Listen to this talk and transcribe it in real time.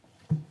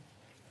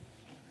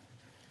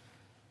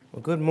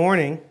Well, good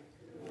morning.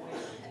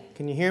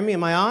 Can you hear me?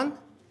 Am I on?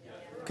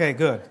 Okay,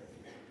 good.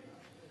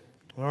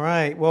 All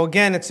right. Well,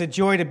 again, it's a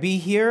joy to be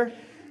here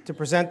to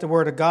present the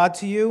Word of God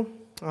to you.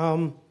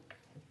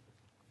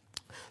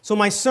 So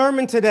my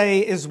sermon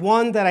today is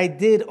one that I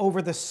did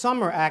over the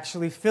summer,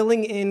 actually,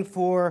 filling in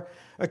for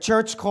a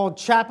church called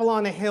Chapel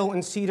on a Hill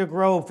in Cedar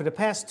Grove. For the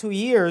past 2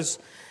 years,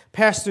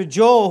 Pastor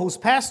Joel, who's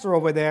pastor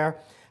over there,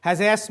 has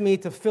asked me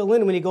to fill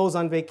in when he goes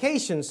on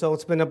vacation. So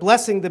it's been a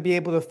blessing to be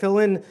able to fill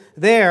in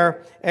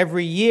there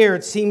every year.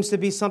 It seems to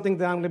be something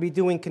that I'm going to be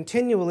doing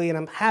continually, and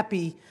I'm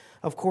happy,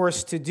 of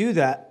course, to do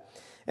that.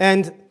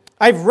 And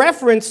I've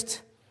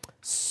referenced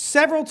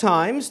many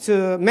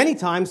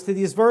times to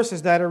these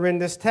verses that are in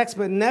this text,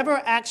 but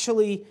never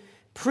actually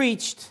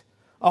preached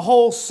a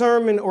whole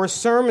sermon or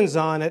sermons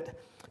on it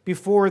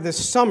before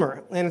this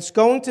summer. And it's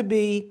going to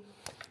be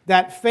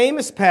that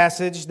famous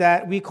passage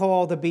that we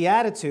call the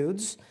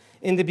Beatitudes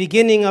in the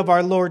beginning of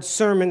our Lord's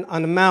Sermon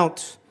on the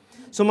Mount.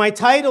 So my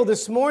title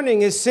this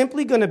morning is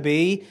simply going to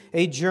be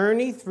A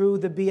Journey Through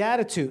the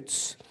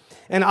Beatitudes.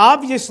 And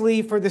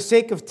obviously, for the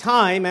sake of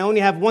time, I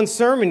only have one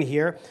sermon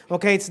here.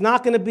 Okay, it's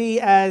not going to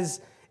be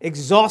as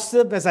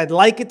exhaustive as I'd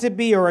like it to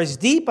be or as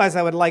deep as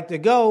I would like to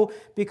go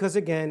because,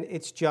 again,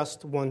 it's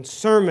just one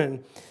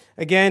sermon.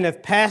 Again,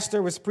 if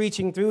Pastor was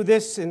preaching through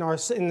this in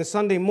the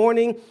Sunday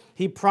morning,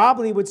 he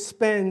probably would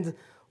spend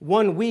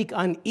 1 week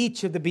on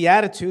each of the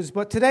Beatitudes.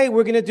 But today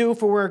we're going to do,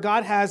 for where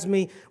God has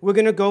me, we're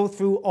going to go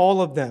through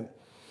all of them.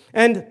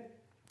 And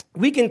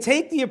we can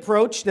take the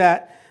approach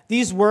that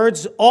these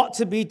words ought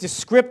to be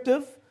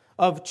descriptive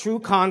of true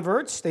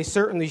converts. They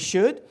certainly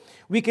should.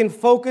 We can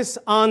focus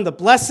on the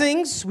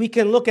blessings. We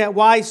can look at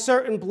why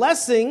certain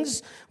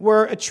blessings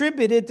were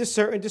attributed to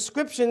certain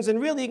descriptions. And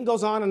really, it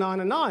goes on and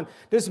on and on.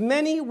 There's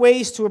many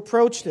ways to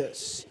approach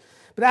this.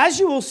 But as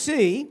you will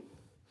see,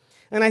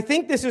 and I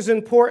think this is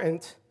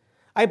important,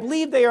 I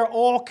believe they are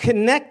all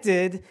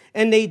connected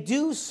and they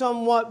do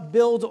somewhat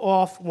build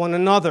off one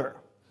another.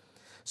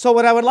 So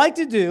what I would like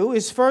to do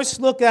is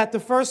first look at the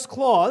first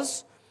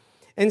clause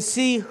and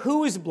see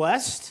who is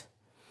blessed.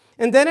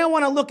 And then I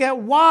want to look at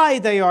why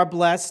they are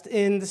blessed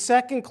in the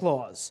second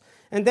clause.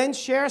 And then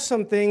share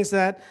some things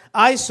that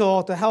I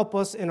saw to help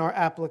us in our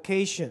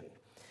application.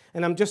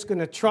 And I'm just going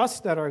to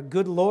trust that our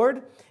good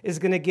Lord is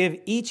going to give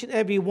each and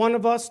every one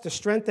of us the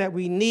strength that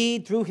we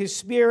need through His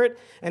Spirit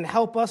and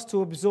help us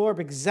to absorb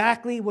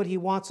exactly what He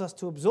wants us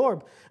to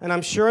absorb. And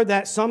I'm sure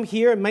that some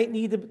here might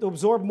need to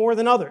absorb more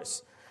than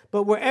others.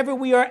 But wherever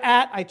we are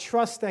at, I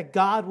trust that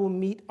God will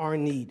meet our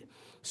need.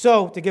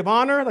 So, to give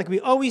honor, like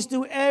we always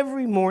do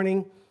every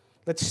morning,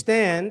 let's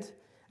stand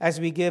as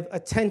we give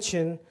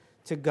attention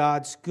to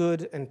God's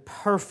good and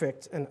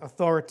perfect and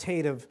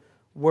authoritative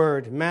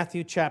word.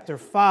 Matthew chapter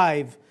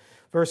 5,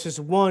 verses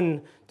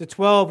 1 to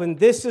 12. And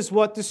this is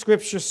what the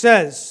scripture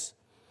says.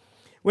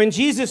 When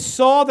Jesus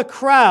saw the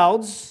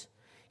crowds,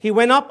 he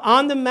went up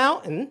on the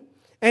mountain,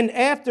 and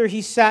after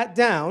he sat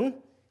down,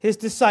 his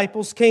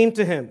disciples came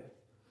to him.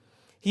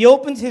 He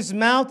opened his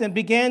mouth and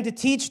began to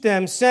teach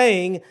them,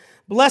 saying,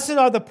 "Blessed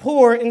are the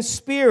poor in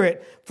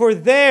spirit, for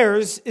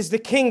theirs is the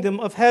kingdom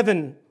of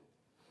heaven.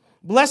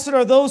 Blessed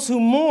are those who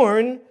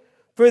mourn,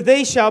 for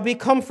they shall be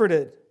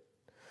comforted.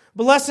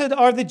 Blessed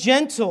are the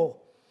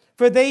gentle,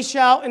 for they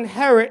shall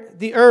inherit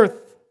the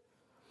earth.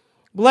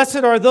 Blessed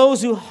are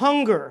those who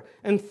hunger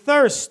and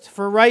thirst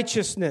for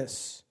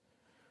righteousness,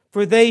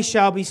 for they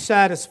shall be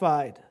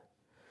satisfied.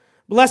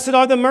 Blessed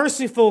are the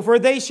merciful, for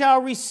they shall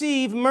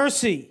receive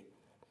mercy.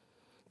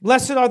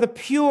 Blessed are the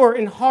pure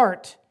in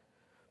heart,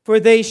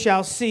 for they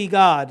shall see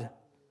God.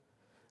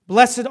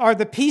 Blessed are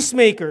the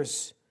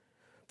peacemakers,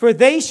 for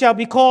they shall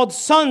be called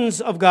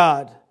sons of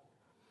God.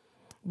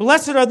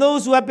 Blessed are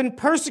those who have been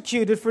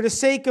persecuted for the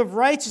sake of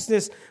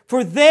righteousness,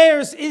 for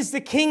theirs is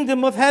the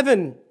kingdom of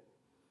heaven.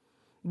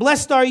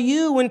 Blessed are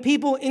you when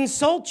people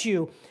insult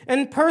you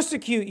and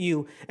persecute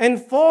you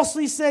and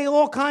falsely say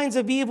all kinds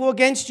of evil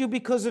against you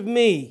because of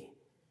me.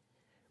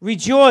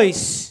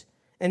 Rejoice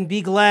and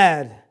be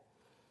glad,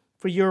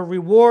 for your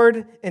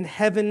reward in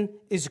heaven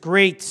is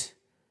great.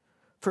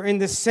 For in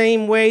the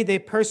same way they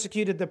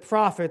persecuted the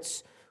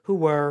prophets who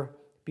were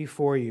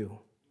before you."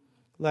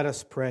 Let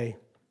us pray.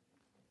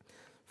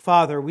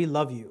 Father, we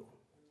love you.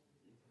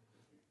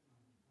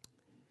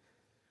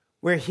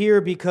 We're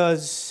here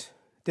because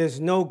there's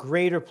no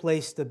greater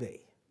place to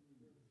be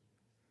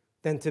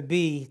than to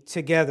be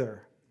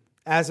together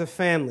as a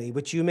family,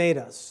 which you made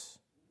us,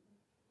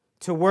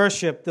 to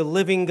worship the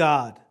living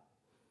God,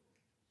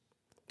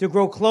 to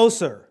grow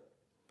closer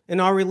in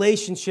our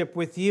relationship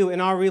with you,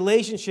 in our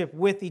relationship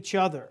with each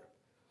other.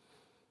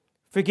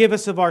 Forgive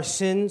us of our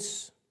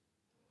sins.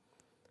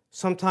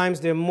 Sometimes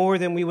they're more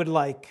than we would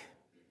like,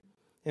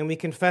 and we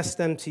confess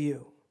them to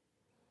you.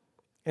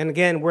 And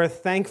again, we're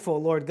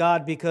thankful, Lord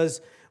God,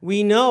 because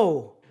we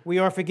know we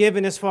are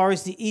forgiven as far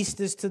as the east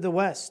is to the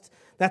west.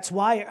 That's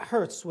why it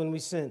hurts when we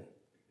sin.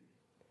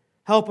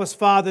 Help us,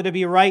 Father, to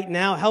be right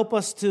now. Help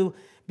us to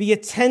be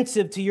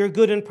attentive to your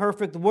good and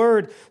perfect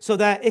word so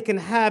that it can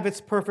have its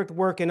perfect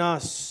work in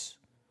us.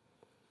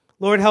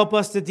 Lord, help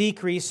us to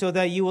decrease so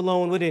that you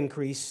alone would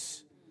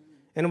increase.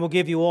 And we'll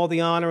give you all the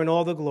honor and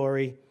all the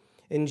glory.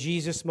 In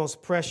Jesus'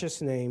 most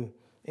precious name,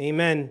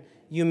 amen.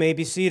 You may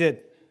be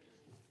seated.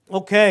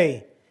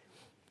 Okay,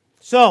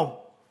 so,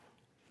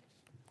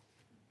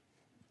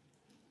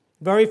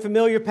 very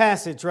familiar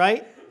passage,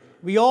 right?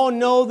 We all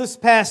know this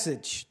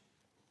passage.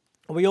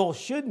 We all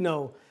should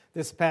know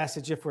this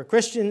passage if we're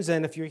Christians,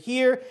 and if you're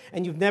here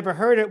and you've never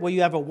heard it, well,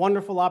 you have a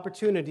wonderful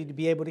opportunity to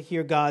be able to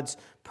hear God's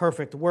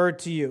perfect word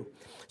to you.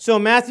 So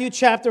Matthew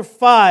chapter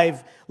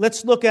 5,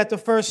 let's look at the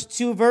first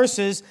 2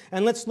 verses,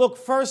 and let's look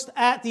first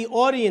at the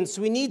audience.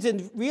 We need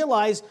to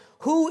realize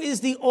who is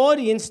the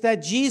audience that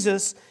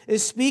Jesus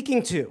is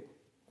speaking to.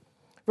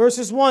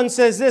 Verses 1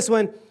 says this,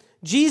 when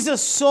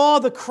Jesus saw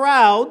the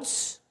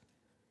crowds,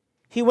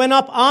 he went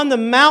up on the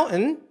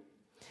mountain,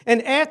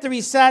 and after he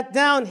sat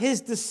down,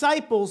 his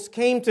disciples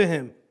came to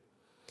him.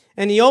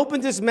 And he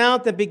opened his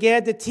mouth and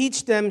began to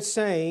teach them,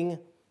 saying,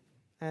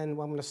 and I'm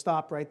going to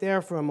stop right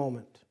there for a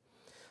moment.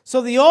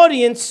 So the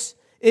audience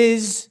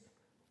is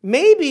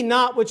maybe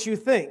not what you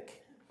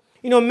think.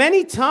 You know,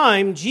 many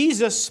times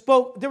Jesus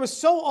spoke, there was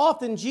so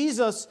often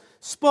Jesus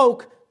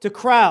spoke to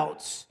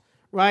crowds,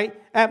 right?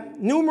 At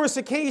numerous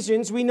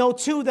occasions, we know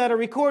 2 that are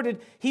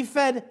recorded, he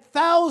fed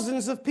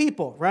thousands of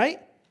people,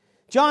 right?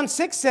 John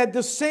 6 said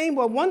the same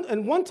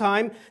one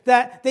time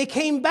that they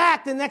came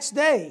back the next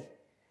day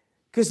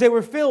because they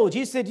were filled.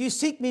 Jesus said, you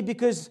seek me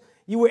because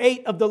you were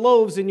ate of the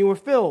loaves and you were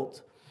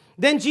filled.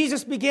 Then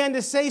Jesus began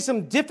to say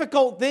some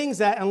difficult things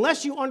that,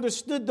 unless you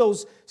understood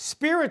those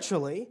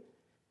spiritually,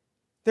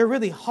 they're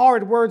really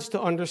hard words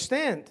to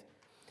understand.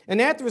 And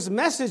after his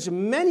message,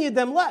 many of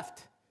them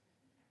left.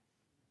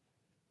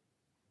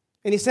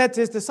 And he said to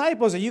his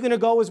disciples, are you going to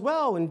go as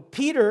well? And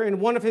Peter, in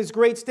one of his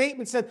great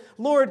statements, said,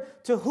 Lord,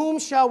 to whom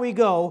shall we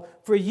go?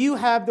 For you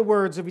have the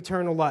words of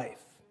eternal life.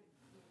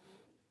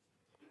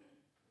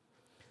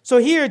 So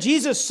here,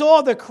 Jesus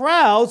saw the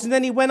crowds, and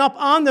then he went up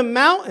on the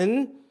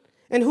mountain,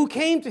 and who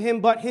came to him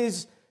but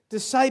his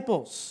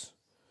disciples?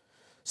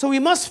 So we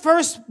must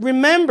first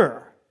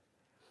remember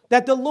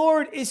that the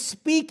Lord is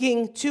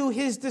speaking to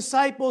his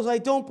disciples. I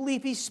don't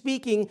believe he's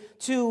speaking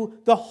to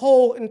the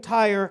whole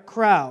entire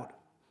crowd.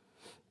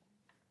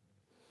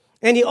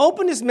 And he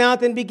opened his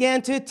mouth and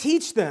began to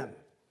teach them.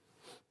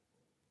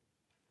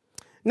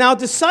 Now,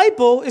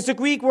 disciple is the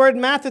Greek word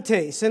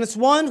mathetes, and it's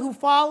one who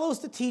follows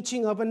the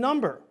teaching of a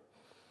number.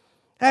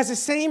 It has the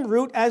same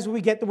root as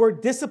we get the word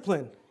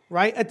discipline,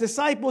 right? A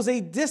disciple is a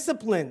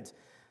disciplined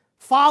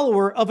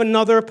follower of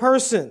another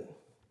person.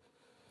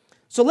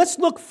 So let's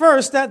look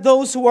first at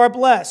those who are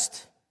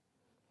blessed.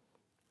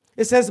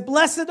 It says,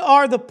 blessed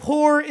are the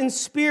poor in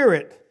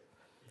spirit.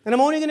 And I'm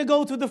only going to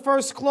go through the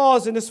first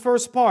clause in this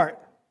first part.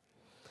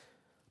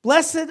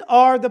 Blessed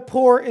are the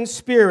poor in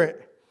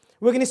spirit.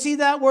 We're going to see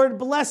that word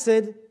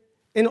blessed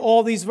in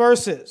all these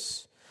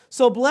verses.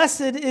 So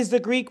blessed is the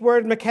Greek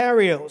word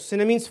makarios,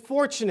 and it means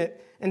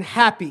fortunate and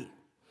happy.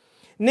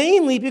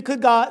 Namely, because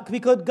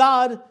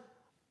God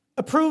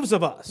approves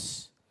of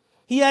us.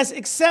 He has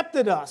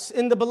accepted us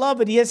in the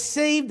beloved. He has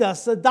saved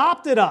us,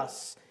 adopted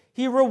us.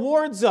 He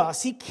rewards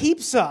us. He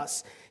keeps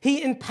us.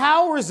 He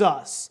empowers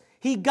us.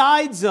 He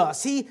guides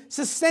us. He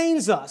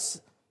sustains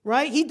us.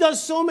 Right? He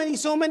does so many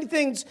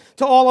things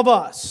to all of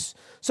us.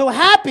 So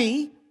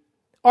happy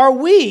are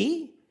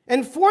we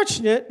and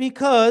fortunate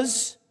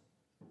because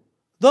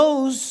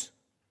those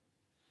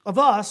of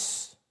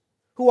us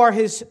who are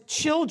his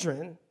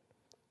children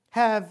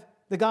have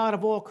the God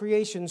of all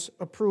creation's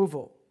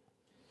approval.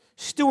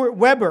 Stuart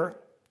Weber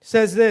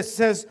says this,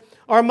 says,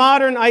 our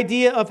modern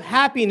idea of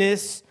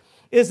happiness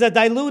is a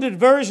diluted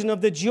version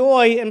of the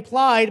joy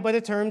implied by the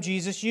term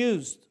Jesus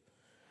used.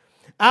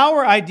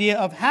 Our idea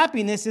of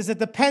happiness is a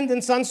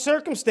dependence on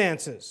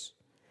circumstances.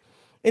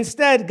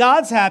 Instead,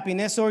 God's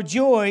happiness or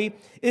joy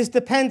is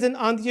dependent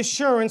on the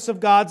assurance of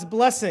God's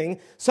blessing,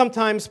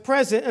 sometimes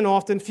present and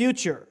often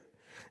future,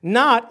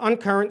 not on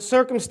current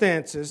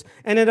circumstances,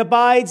 and it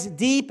abides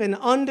deep and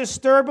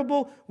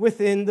undisturbable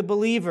within the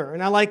believer.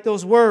 And I like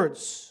those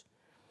words.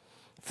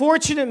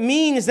 Fortunate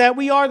means that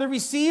we are the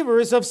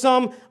receivers of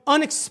some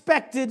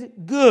unexpected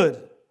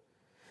good.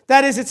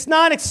 That is, it's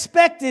not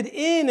expected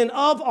in and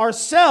of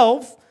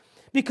ourselves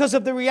because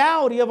of the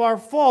reality of our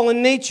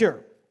fallen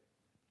nature.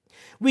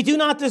 We do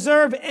not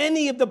deserve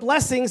any of the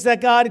blessings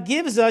that God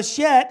gives us,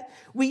 yet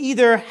we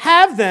either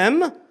have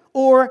them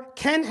or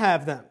can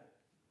have them.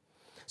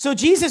 So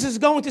Jesus is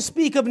going to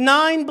speak of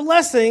 9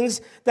 blessings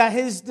that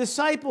his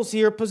disciples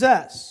here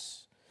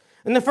possess.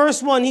 And the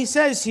first one he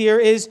says here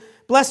is,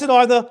 blessed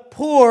are the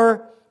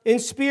poor in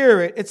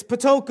spirit. It's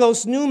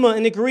patokos pneuma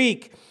in the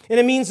Greek. And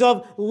it means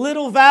of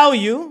little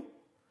value,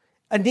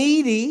 a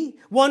needy,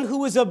 one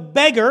who is a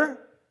beggar,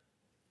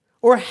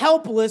 or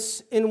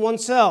helpless in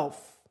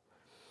oneself.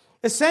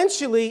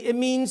 Essentially, it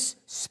means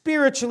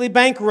spiritually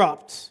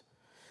bankrupt.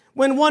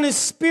 When one is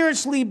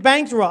spiritually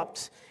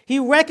bankrupt, he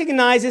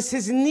recognizes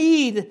his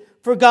need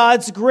for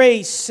God's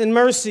grace and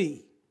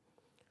mercy,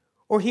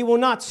 or he will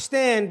not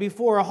stand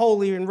before a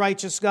holy and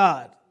righteous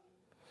God.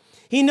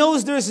 He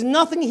knows there's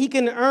nothing he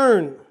can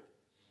earn.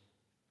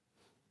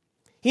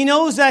 He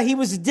knows that he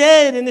was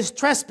dead in his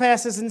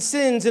trespasses and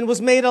sins and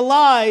was made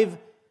alive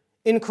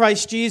in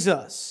Christ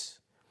Jesus.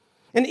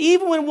 And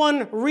even when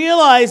one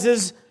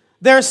realizes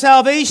their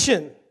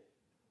salvation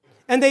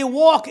and they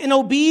walk in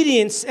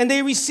obedience and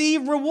they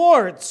receive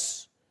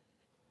rewards,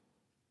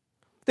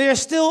 they are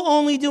still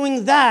only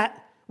doing that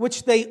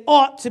which they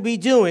ought to be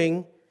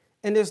doing,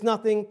 and there's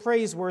nothing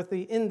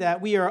praiseworthy in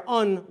that. We are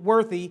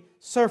unworthy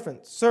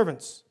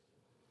servants.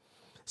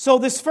 So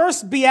this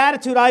first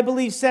beatitude, I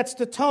believe, sets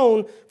the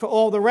tone for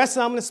all the rest.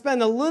 And I'm going to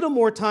spend a little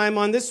more time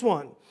on this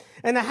one.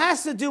 And it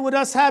has to do with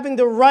us having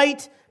the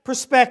right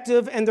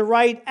perspective and the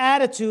right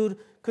attitude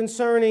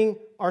concerning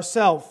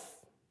ourselves.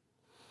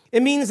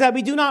 It means that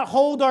we do not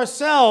hold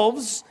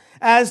ourselves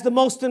as the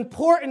most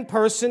important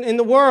person in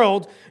the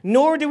world,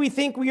 nor do we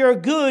think we are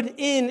good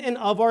in and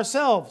of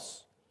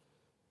ourselves.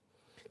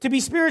 To be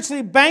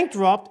spiritually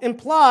bankrupt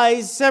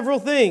implies several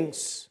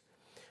things.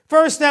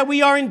 First, that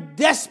we are in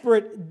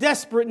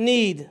desperate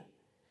need.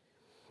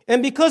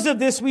 And because of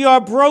this, we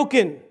are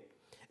broken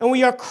and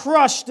we are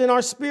crushed in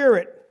our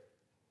spirit.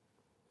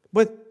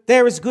 But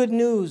there is good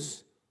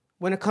news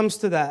when it comes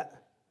to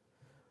that.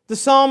 The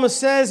psalmist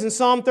says in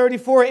Psalm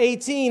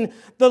 34:18,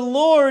 "The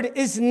Lord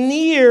is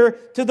near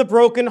to the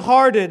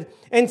brokenhearted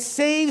and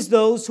saves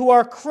those who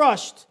are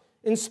crushed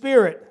in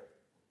spirit."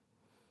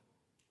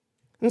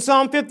 In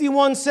Psalm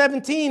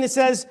 51:17, it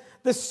says,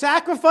 "The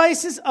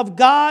sacrifices of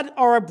God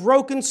are a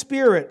broken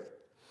spirit.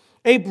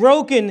 A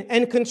broken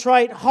and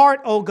contrite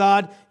heart, O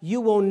God,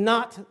 you will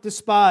not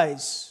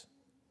despise."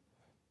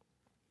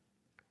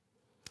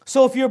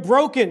 So if you're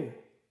broken,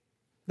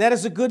 that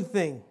is a good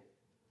thing.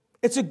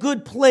 It's a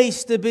good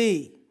place to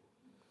be.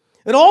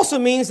 It also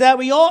means that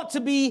we ought to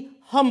be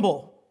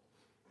humble.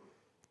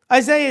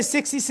 Isaiah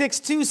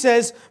 66:2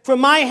 says, "For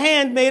my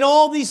hand made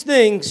all these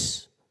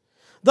things.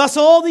 Thus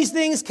all these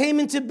things came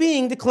into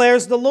being,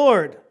 declares the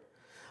Lord.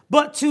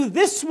 But to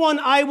this one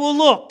I will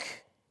look,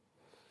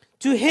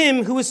 to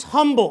him who is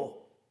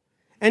humble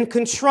and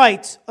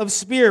contrite of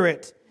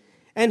spirit,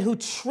 and who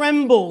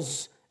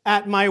trembles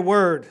at my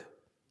word."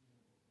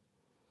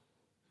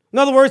 In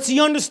other words, he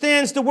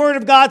understands the word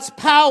of God's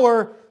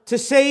power to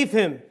save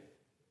him.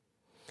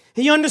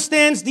 He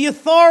understands the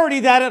authority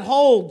that it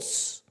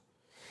holds.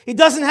 He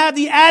doesn't have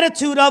the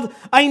attitude of,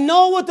 "I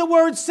know what the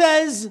word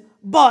says,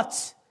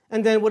 but,"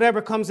 and then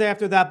whatever comes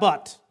after that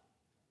but.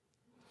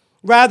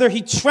 Rather,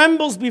 he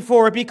trembles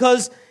before it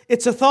because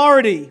it's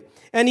authority,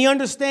 and he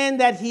understands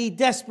that he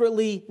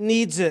desperately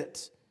needs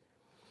it.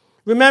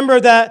 Remember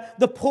that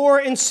the poor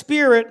in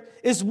spirit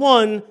is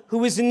one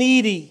who is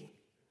needy.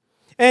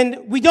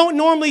 And we don't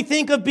normally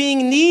think of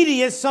being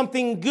needy as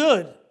something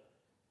good,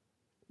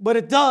 but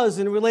it does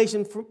in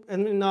relation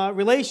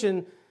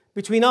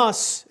between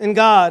us and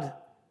God.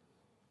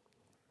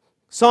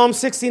 Psalm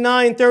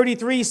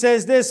 69:33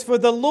 says this, "For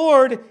the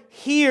Lord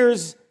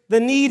hears the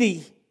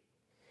needy,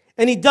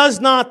 and he does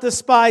not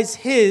despise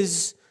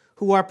his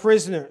who are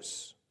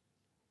prisoners."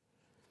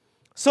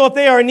 So if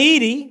they are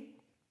needy,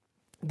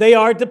 they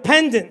are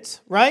dependent,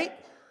 right?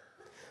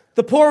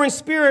 The poor in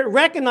spirit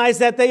recognize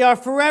that they are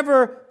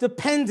forever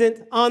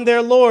dependent on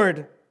their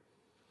Lord.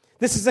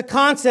 This is a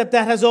concept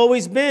that has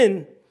always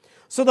been.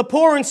 So the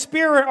poor in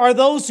spirit are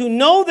those who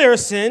know their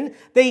sin,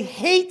 they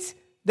hate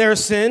their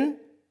sin,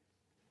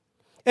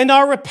 and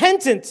are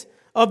repentant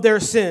of their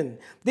sin.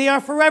 They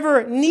are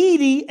forever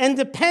needy and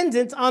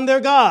dependent on their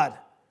God.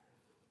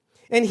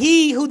 And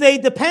he who they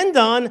depend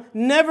on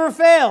never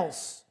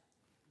fails.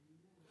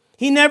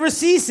 He never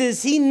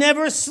ceases. He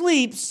never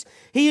sleeps.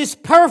 He is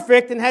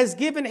perfect and has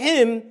given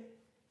him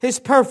his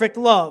perfect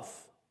love.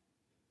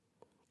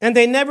 And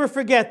they never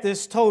forget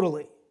this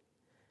totally.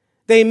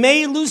 They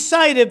may lose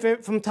sight of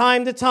it from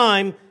time to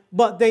time,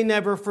 but they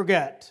never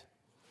forget.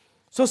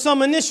 So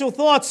some initial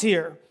thoughts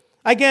here.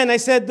 Again, I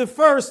said the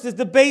first is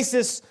the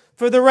basis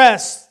for the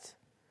rest.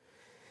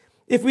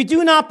 If we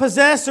do not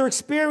possess or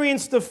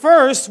experience the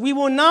first, we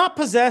will not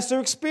possess or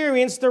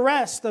experience the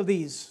rest of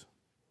these.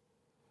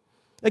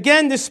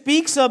 Again, this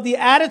speaks of the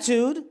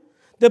attitude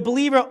the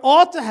believer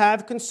ought to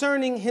have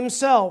concerning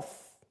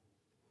himself.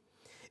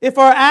 If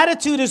our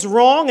attitude is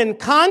wrong and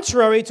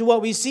contrary to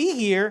what we see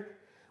here,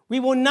 we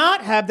will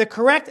not have the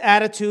correct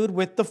attitude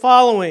with the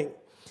following,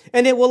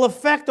 and it will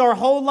affect our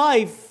whole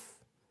life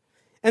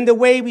and the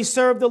way we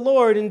serve the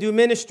Lord and do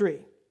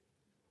ministry.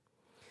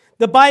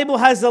 The Bible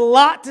has a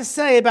lot to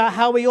say about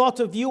how we ought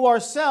to view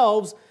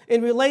ourselves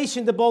in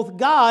relation to both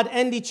God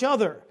and each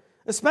other,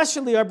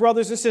 especially our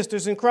brothers and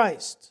sisters in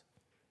Christ.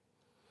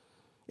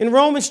 In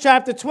Romans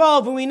chapter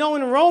 12, and we know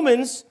in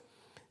Romans,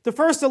 the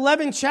first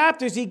 11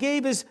 chapters, he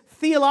gave his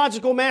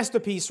theological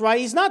masterpiece,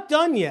 right? He's not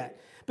done yet,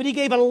 but he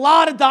gave a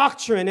lot of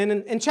doctrine. And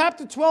in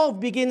chapter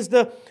 12 begins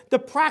the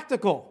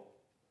practical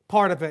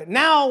part of it.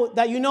 Now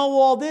that you know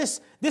all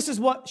this, this is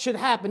what should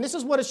happen. This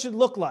is what it should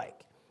look like,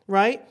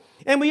 right?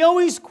 And we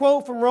always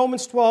quote from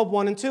Romans 12,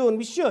 1 and 2, and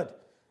we should.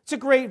 It's a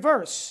great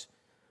verse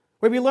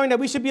where we learn that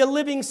we should be a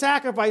living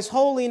sacrifice,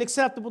 holy and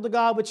acceptable to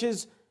God, which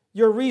is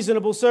your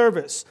reasonable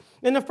service.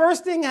 And the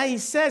first thing he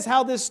says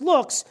how this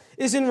looks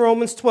is in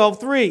Romans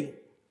 12:3.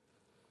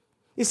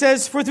 He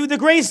says, "For through the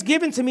grace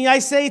given to me, I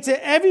say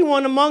to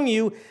everyone among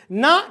you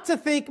not to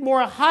think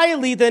more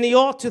highly than he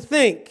ought to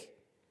think,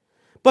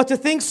 but to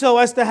think so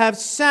as to have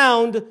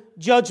sound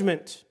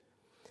judgment,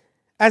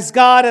 as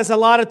God has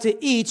allotted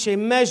to each a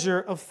measure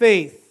of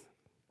faith."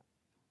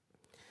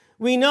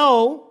 We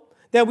know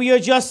that we are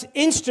just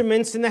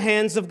instruments in the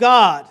hands of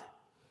God,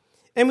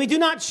 and we do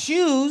not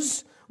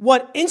choose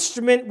what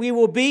instrument we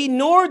will be,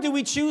 nor do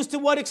we choose to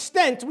what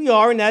extent we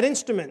are in that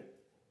instrument.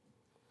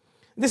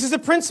 This is a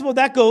principle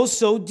that goes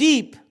so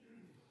deep.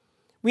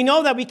 We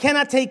know that we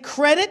cannot take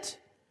credit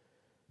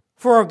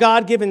for our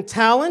God-given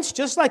talents,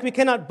 just like we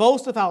cannot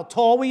boast of how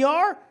tall we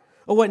are,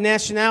 or what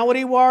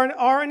nationality we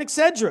are, and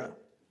etc.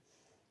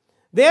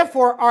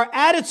 Therefore, our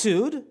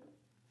attitude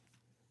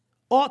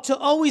ought to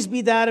always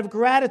be that of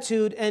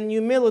gratitude and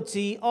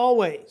humility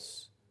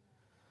always.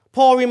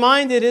 Paul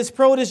reminded his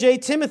protege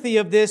Timothy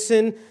of this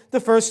in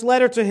the first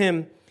letter to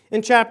him.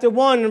 In chapter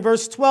 1 and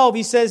verse 12,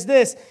 he says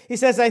this. He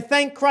says, "I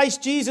thank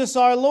Christ Jesus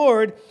our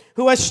Lord,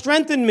 who has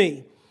strengthened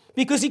me,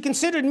 because he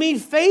considered me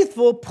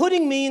faithful,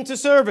 putting me into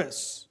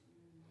service.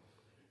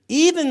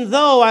 Even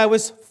though I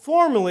was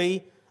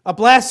formerly a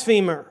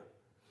blasphemer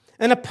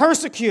and a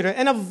persecutor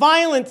and a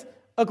violent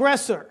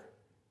aggressor,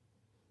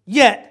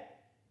 yet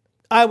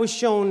I was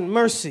shown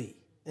mercy."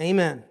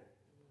 Amen.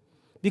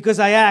 "Because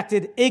I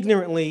acted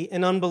ignorantly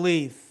in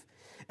unbelief.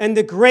 And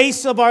the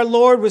grace of our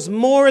Lord was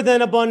more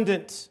than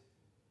abundant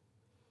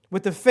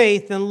with the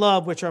faith and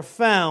love which are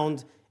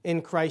found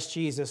in Christ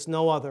Jesus."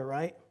 No other,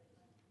 right?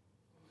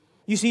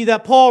 You see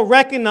that Paul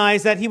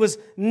recognized that he was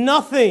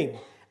nothing,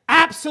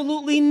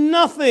 absolutely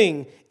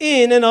nothing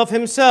in and of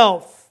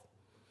himself.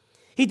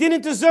 He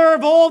didn't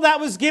deserve all that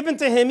was given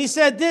to him. He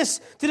said this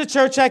to the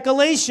church at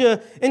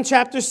Galatia in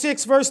chapter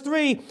 6, verse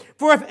 3,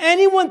 "For if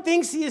anyone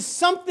thinks he is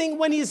something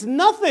when he is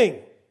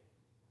nothing,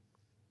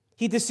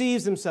 he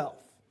deceives himself."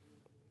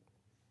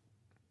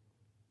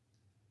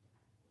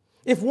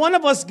 If one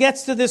of us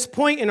gets to this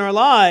point in our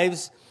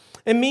lives,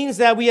 it means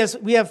that we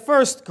have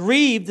first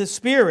grieved the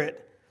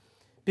Spirit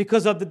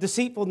because of the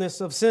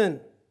deceitfulness of sin,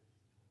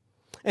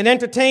 and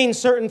entertained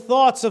certain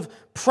thoughts of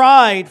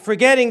pride,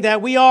 forgetting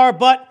that we are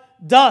but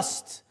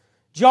dust,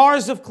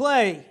 jars of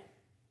clay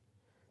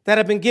that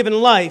have been given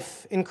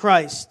life in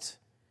Christ.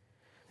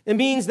 It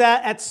means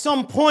that at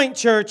some point,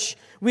 church,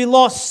 we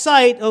lost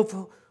sight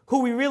of who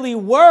we really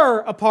were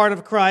a part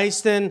of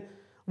Christ and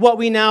what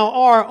we now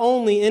are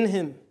only in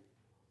Him.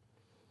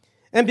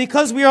 And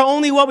because we are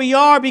only what we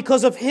are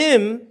because of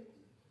Him,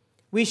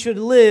 we should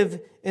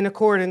live in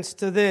accordance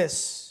to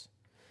this.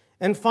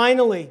 And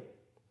finally,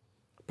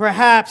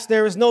 perhaps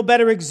there is no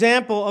better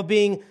example of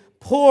being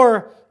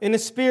poor in the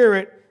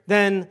spirit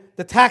than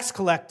the tax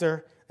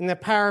collector in the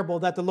parable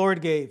that the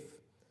Lord gave.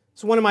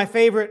 It's one of my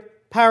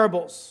favorite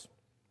parables.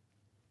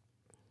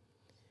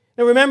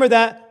 Now remember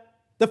that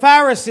the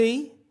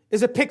Pharisee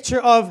is a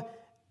picture of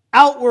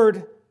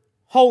outward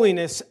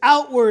holiness,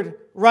 outward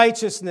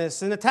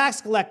righteousness, and the tax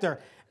collector,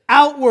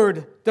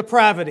 outward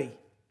depravity,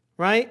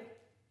 right?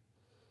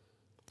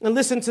 And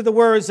listen to the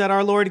words that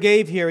our Lord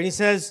gave here. And He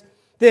says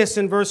this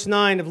in verse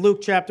 9 of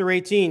Luke chapter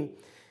 18.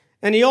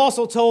 "And He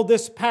also told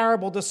this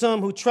parable to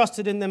some who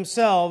trusted in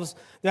themselves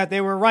that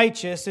they were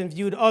righteous and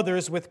viewed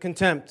others with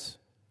contempt.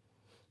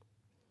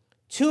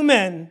 2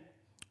 men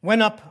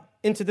went up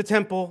into the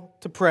temple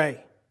to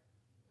pray,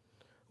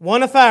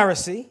 one a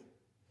Pharisee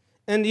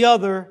and the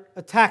other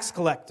a tax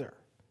collector.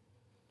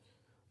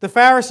 The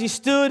Pharisee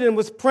stood and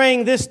was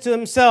praying this to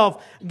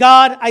himself: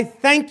 'God, I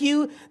thank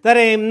you that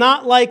I am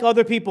not like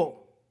other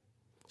people,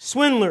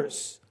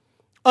 swindlers,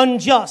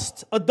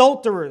 unjust,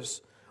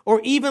 adulterers,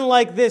 or even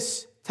like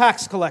this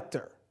tax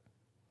collector.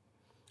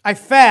 I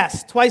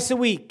fast twice a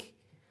week.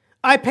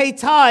 I pay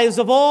tithes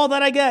of all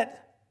that I get.'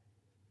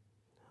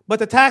 But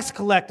the tax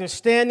collector,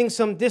 standing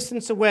some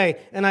distance away,"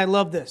 and I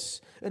love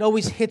this, it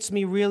always hits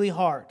me really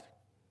hard,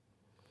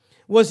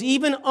 "was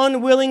even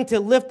unwilling to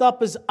lift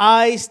up his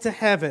eyes to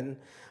heaven,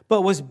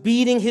 but was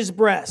beating his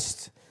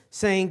breast,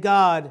 saying,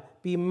 'God,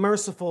 be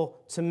merciful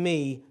to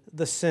me,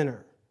 the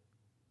sinner.'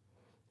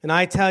 And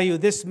I tell you,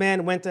 this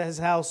man went to his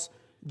house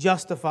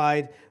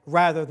justified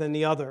rather than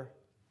the other.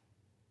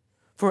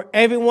 For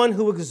everyone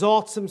who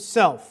exalts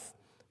himself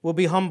will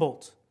be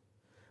humbled,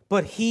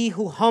 but he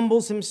who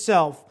humbles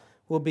himself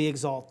will be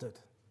exalted."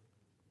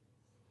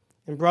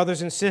 And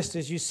brothers and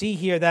sisters, you see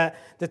here that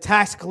the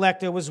tax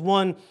collector was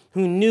one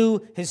who knew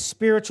his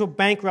spiritual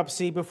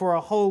bankruptcy before a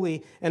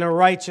holy and a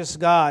righteous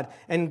God.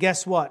 And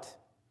guess what?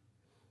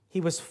 He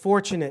was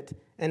fortunate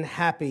and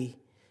happy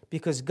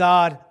because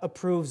God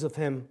approves of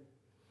him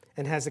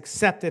and has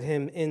accepted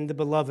him in the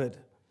beloved.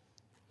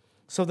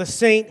 So the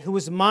saint who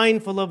is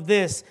mindful of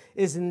this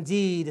is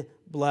indeed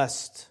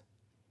blessed.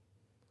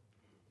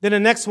 Then the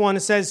next one,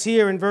 it says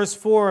here in verse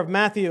 4 of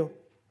Matthew,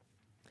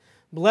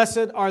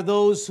 "Blessed are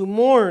those who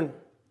mourn."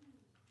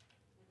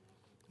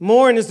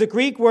 Mourn is the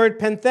Greek word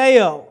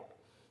pentheo,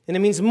 and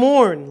it means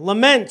mourn,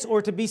 lament, or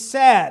to be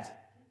sad.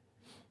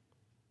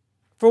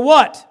 For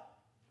what?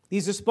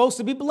 These are supposed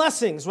to be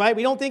blessings, right?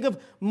 We don't think of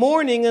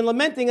mourning and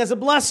lamenting as a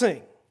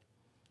blessing.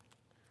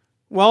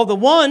 Well, the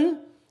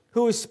one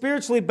who is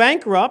spiritually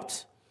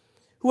bankrupt,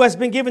 who has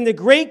been given the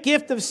great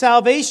gift of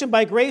salvation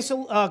by grace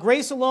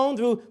alone,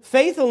 through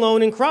faith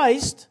alone in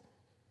Christ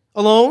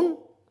alone,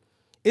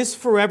 is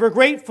forever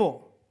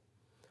grateful,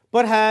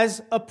 but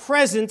has a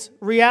present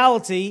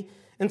reality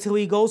until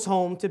he goes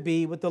home to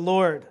be with the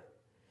Lord.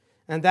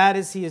 And that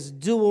is, he is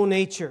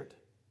dual-natured,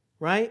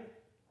 right?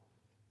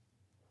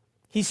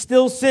 He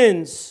still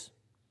sins.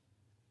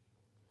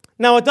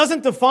 Now, it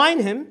doesn't define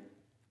him,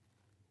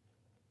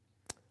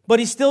 but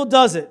he still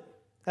does it,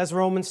 as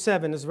Romans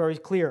 7 is very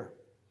clear.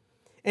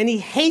 And he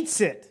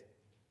hates it,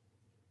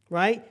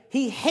 right?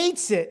 He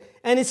hates it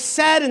and is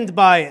saddened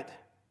by it.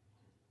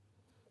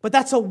 But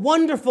that's a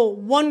wonderful,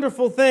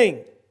 wonderful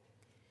thing.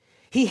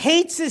 He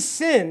hates his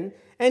sin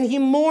and he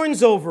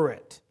mourns over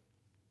it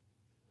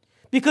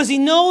because he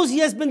knows he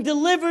has been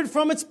delivered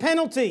from its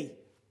penalty.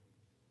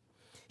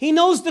 He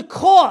knows the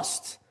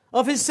cost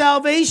of his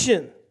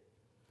salvation,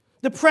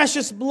 the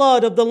precious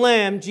blood of the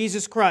Lamb,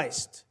 Jesus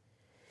Christ.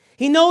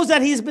 He knows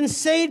that he's been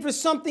saved for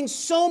something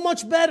so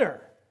much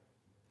better,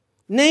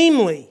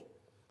 namely,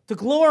 to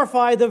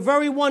glorify the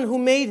very one who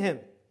made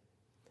him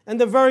and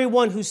the very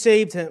one who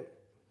saved him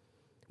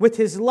with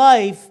his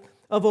life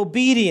of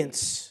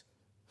obedience.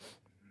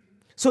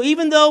 So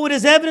even though it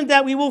is evident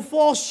that we will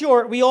fall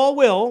short, we all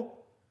will,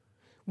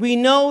 we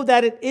know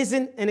that it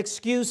isn't an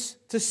excuse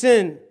to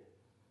sin.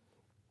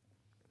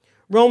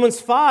 Romans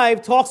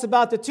 5 talks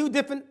about the two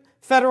different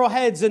federal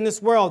heads in this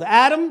world,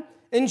 Adam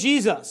and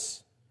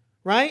Jesus,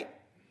 right?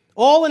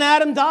 All in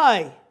Adam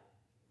die.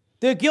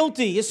 They're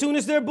guilty as soon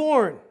as they're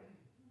born.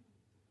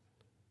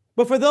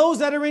 But for those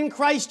that are in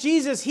Christ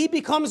Jesus, he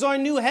becomes our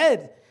new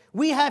head.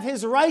 We have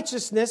his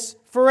righteousness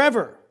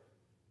forever.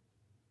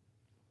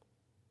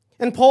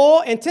 And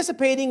Paul,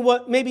 anticipating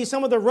what maybe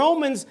some of the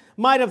Romans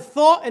might have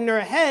thought in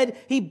their head,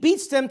 he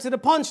beats them to the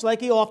punch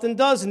like he often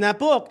does in that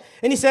book.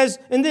 And he says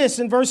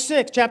in verse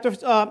 6,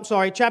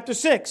 chapter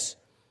 6,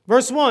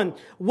 verse 1,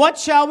 "What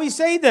shall we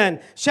say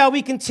then? Shall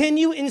we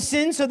continue in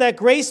sin so that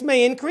grace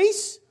may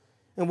increase?"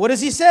 And what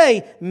does he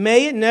say?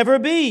 "May it never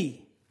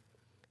be.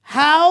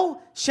 How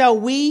shall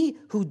we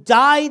who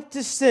died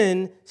to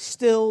sin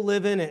still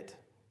live in it?"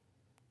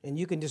 And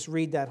you can just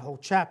read that whole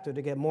chapter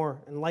to get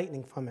more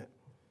enlightening from it.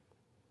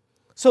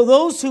 So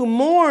those who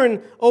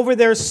mourn over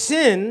their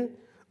sin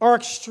are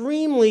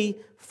extremely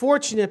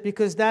fortunate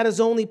because that is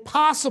only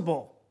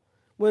possible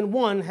when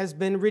one has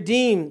been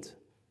redeemed.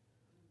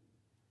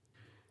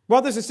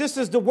 Brothers and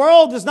sisters, the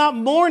world is not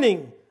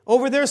mourning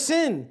over their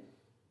sin.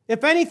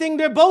 If anything,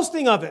 they're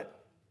boasting of it.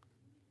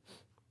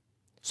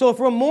 So if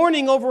we're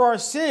mourning over our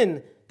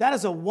sin, that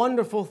is a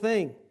wonderful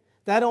thing.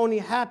 That only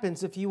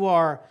happens if you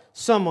are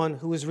someone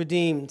who is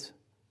redeemed.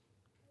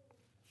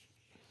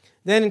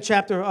 Then in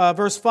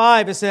verse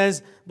 5, it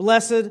says,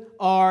 "Blessed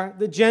are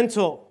the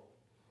gentle."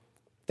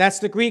 That's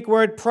the Greek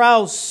word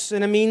praus,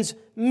 and it means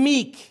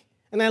meek.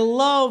 And I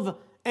love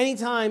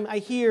anytime I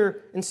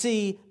hear and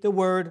see the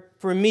word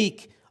for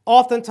meek.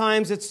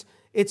 Oftentimes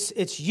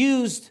it's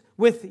used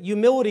with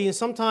humility, and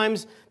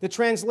sometimes the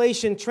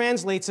translation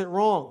translates it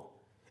wrong.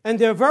 And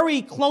they're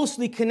very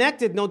closely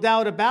connected, no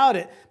doubt about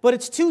it, but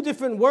it's two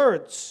different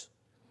words.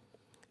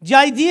 The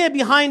idea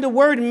behind the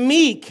word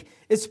meek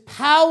is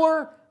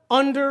power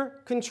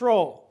under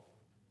control.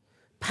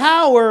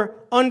 Power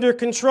under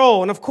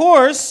control. And of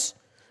course,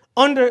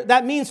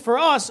 that means for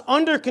us,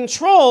 under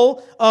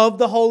control of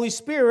the Holy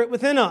Spirit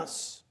within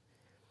us.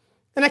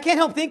 And I can't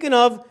help thinking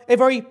of a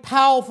very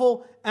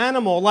powerful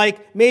animal,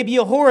 like maybe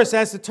a horse,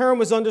 as the term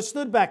was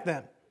understood back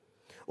then.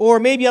 Or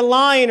maybe a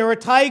lion or a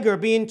tiger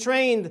being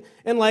trained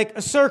in like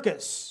a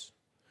circus.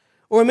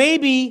 Or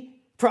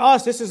maybe, for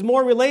us, this is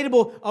more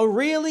relatable, a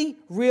really,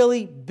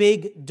 really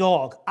big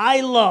dog.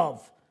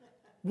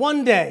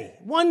 One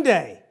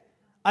day,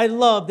 I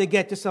love to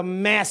get just a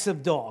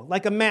massive dog,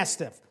 like a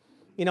mastiff.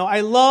 You know, I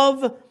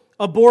love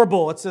a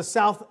Boerboel. It's a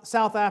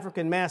South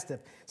African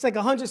mastiff. It's like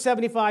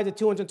 175 to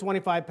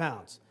 225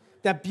 pounds.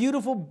 That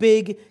beautiful,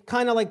 big,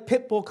 kind of like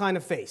pit bull kind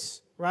of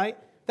face, right?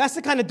 That's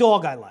the kind of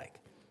dog I like.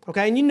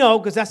 Okay, and you know,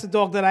 because that's the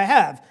dog that I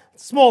have.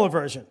 Smaller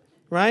version,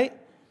 right?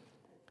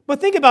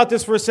 But think about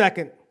this for a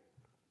second.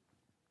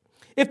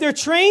 If they're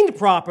trained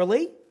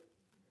properly,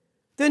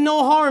 they're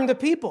no harm to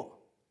people.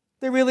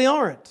 They really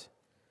aren't.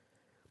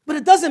 But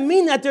it doesn't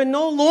mean that they're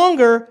no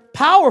longer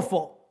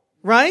powerful,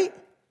 right?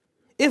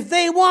 If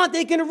they want,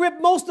 they can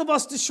rip most of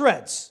us to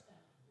shreds.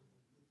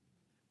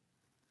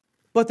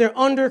 But they're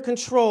under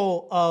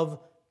control of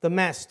the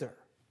master.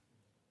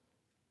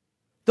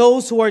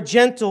 Those who are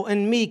gentle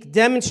and meek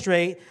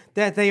demonstrate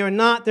that they are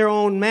not their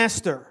own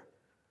master,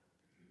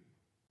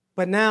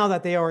 but now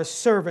that they are a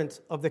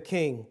servant of the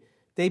King.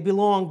 They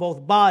belong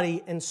both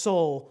body and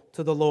soul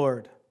to the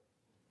Lord.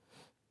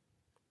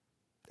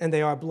 And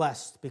they are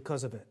blessed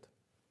because of it.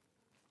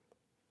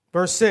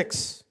 Verse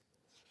 6,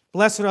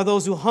 "Blessed are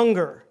those who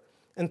hunger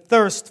and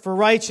thirst for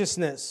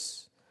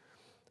righteousness."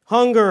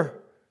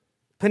 Hunger,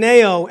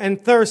 paneo,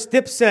 and thirst,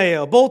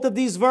 dipseo. Both of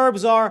these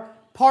verbs are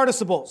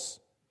participles.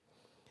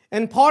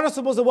 And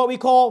participles are what we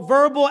call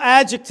verbal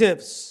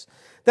adjectives.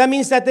 That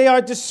means that they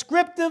are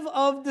descriptive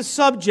of the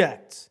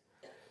subject.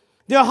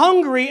 They're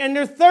hungry and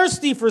they're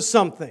thirsty for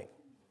something.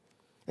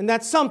 And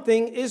that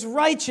something is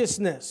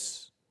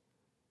righteousness.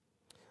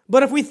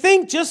 But if we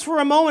think just for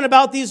a moment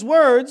about these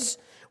words,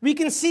 we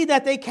can see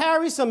that they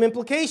carry some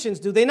implications,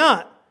 do they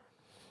not?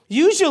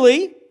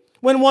 Usually,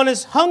 when one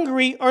is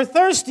hungry or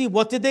thirsty,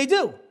 what did they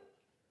do?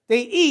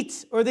 They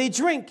eat or they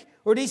drink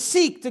or they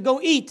seek to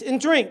go eat and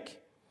drink.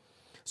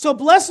 So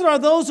blessed are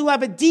those who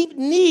have a deep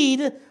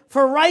need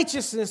for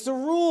righteousness to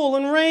rule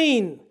and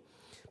reign.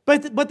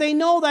 But they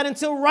know that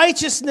until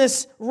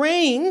righteousness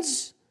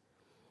reigns,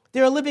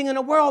 they're living in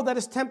a world that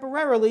is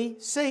temporarily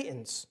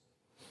Satan's.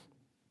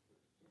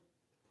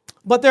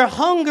 But their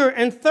hunger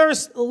and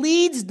thirst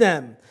leads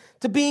them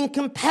to being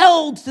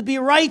compelled to be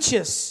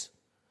righteous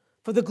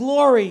for the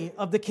glory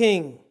of the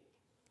King.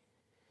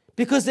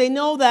 Because they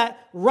know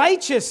that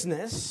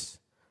righteousness,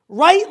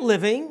 right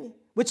living,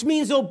 which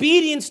means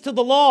obedience to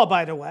the law,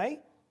 by the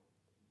way,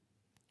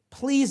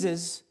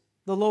 pleases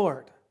the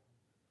Lord.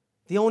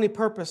 The only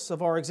purpose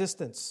of our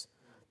existence,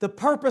 the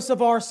purpose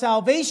of our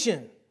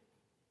salvation.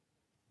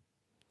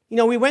 You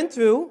know, we went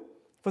through,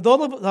 for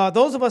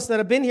those of us that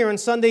have been here on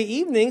Sunday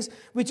evenings,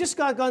 we just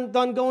got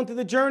done going through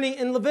the journey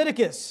in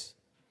Leviticus.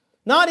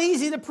 Not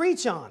easy to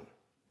preach on,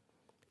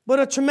 but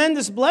a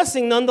tremendous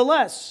blessing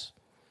nonetheless.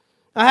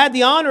 I had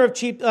the honor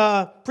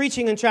of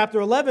preaching in chapter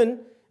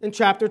 11 and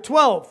chapter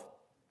 12.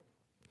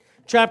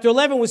 Chapter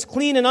 11 was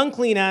clean and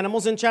unclean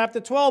animals, and chapter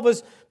 12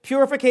 was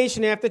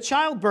purification after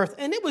childbirth.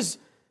 And it was,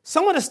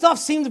 some of the stuff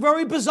seemed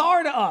very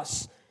bizarre to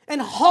us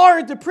and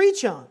hard to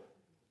preach on.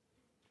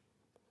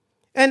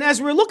 And as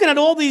we're looking at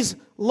all these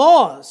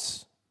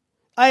laws,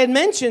 I had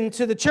mentioned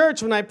to the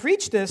church when I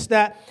preached this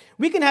that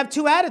we can have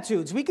two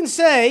attitudes. We can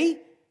say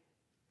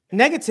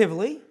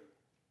negatively,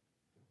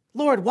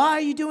 Lord, why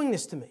are you doing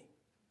this to me?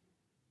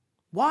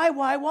 Why?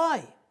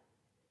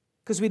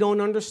 Because we don't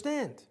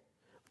understand.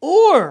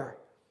 Or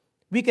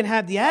we can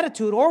have the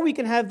attitude, or we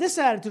can have this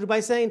attitude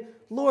by saying,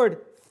 Lord,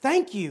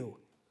 thank you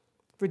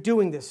for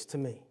doing this to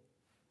me.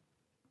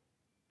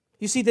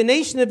 You see, the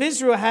nation of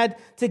Israel had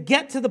to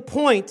get to the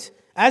point,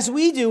 as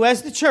we do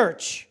as the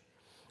church,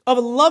 of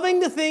loving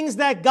the things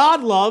that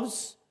God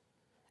loves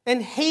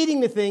and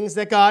hating the things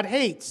that God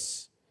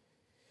hates.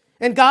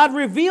 And God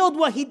revealed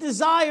what he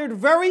desired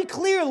very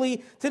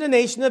clearly to the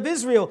nation of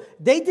Israel.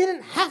 They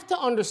didn't have to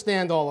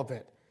understand all of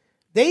it.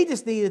 They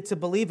just needed to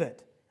believe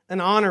it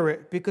and honor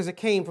it because it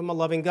came from a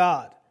loving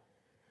God.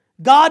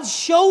 God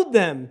showed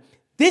them,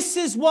 this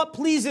is what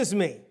pleases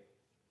me.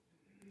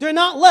 They're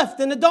not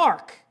left in the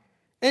dark,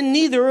 and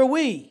neither are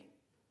we.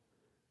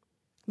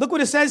 Look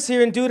what it says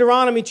here in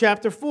Deuteronomy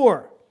chapter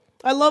 4.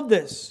 I love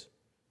this.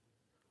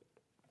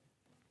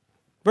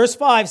 Verse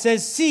 5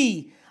 says,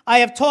 see, I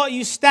have taught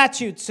you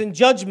statutes and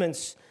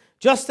judgments,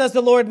 just as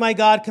the Lord my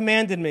God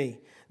commanded me,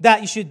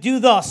 that you should do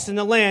thus in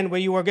the land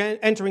where you are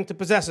entering to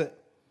possess it.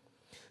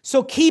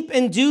 So keep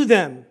and do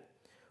them,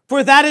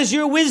 for that is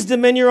your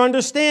wisdom and your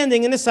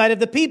understanding in the sight of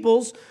the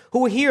peoples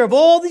who hear of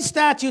all these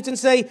statutes and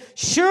say,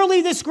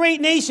 surely this great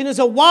nation is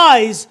a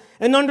wise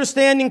and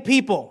understanding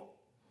people.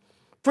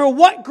 For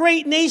what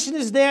great nation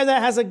is there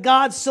that has a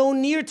God so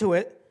near to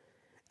it,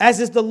 as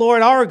is the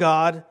Lord our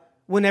God,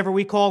 whenever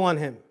we call on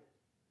him?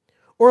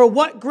 Or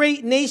what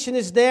great nation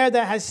is there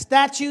that has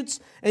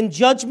statutes and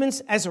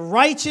judgments as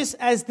righteous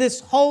as this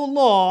whole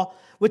law,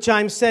 which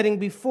I'm setting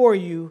before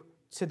you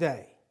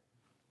today?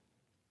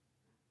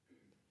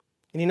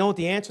 And you know what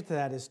the answer to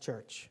that is,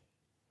 church?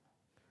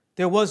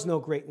 There was no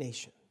great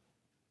nation.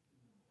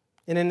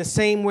 And in the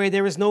same way,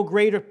 there is no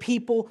greater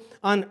people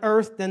on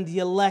earth than the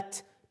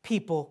elect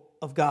people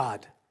of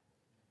God.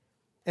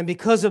 And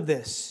because of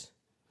this,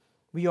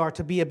 we are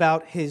to be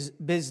about his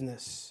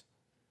business.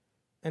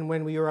 And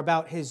when we are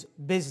about his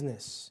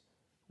business,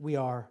 we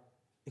are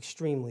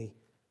extremely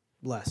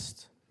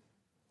blessed.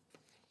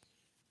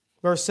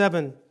 Verse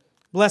 7,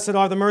 blessed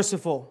are the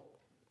merciful.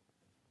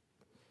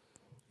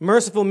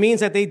 Merciful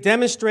means that they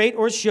demonstrate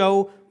or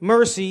show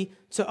mercy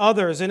to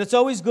others. And it's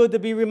always good to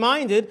be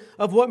reminded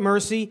of what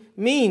mercy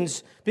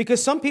means,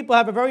 because some people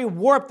have a very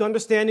warped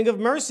understanding of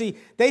mercy.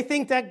 They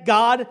think that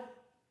God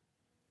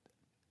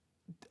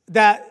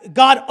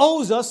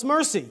owes us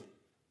mercy.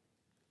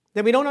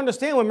 That we don't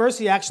understand what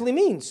mercy actually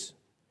means.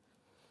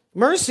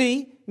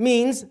 Mercy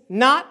means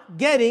not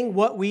getting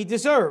what we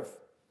deserve,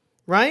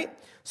 right?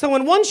 So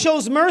when one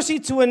shows mercy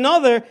to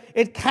another,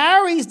 it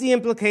carries the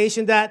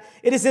implication that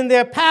it is in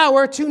their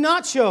power to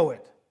not show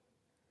it.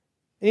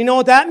 And you know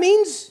what that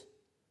means?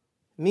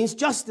 It means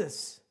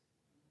justice,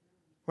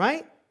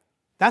 right?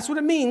 That's what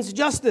it means,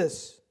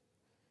 justice.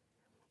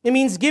 It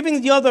means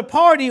giving the other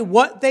party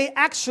what they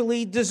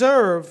actually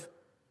deserve.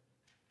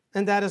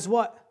 And that is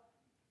what?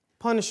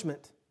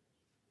 Punishment,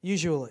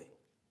 usually.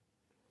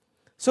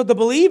 So the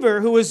believer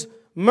who is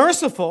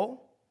merciful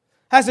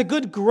has a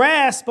good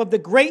grasp of the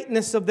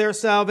greatness of their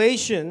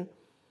salvation,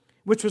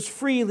 which was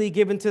freely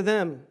given to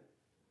them.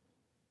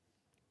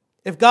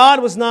 If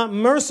God was not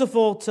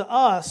merciful to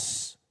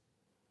us,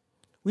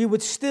 we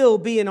would still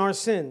be in our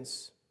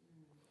sins.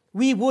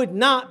 We would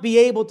not be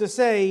able to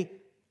say,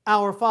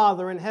 our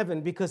Father in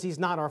heaven, because he's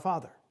not our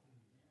Father.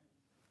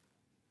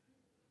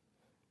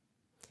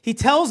 He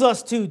tells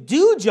us to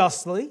do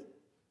justly,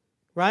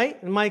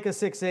 right? In Micah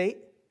 6:8.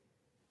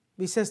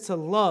 He says to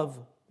love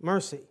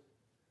mercy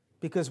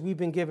because we've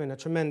been given a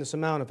tremendous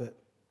amount of it.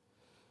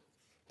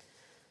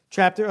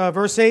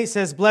 Verse 8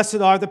 says, blessed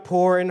are the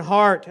poor in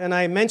heart. And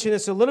I mentioned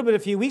this a little bit a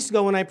few weeks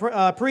ago when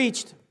I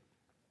preached.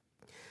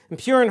 And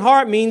pure in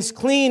heart means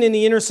clean in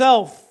the inner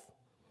self.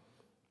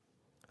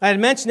 I had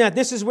mentioned that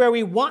this is where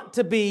we want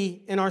to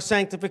be in our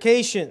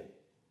sanctification.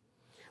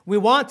 We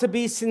want to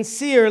be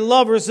sincere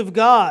lovers of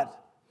God.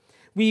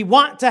 We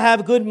want to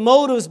have good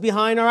motives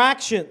behind our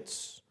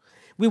actions.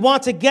 We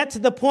want to get to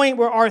the point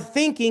where our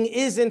thinking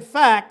is, in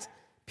fact,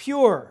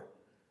 pure.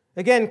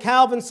 Again,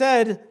 Calvin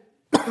said,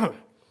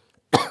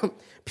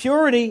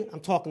 purity, I'm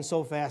talking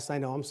so fast, I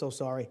know, I'm so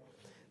sorry.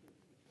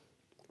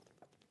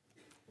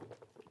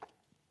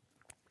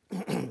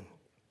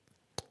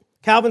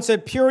 Calvin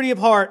said, purity of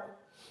heart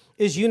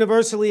is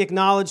universally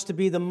acknowledged to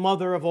be the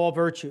mother of all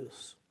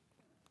virtues.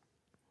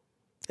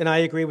 And I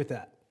agree with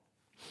that.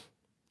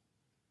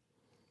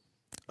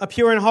 A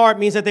pure in heart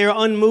means that they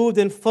are unmoved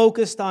and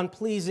focused on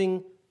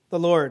pleasing the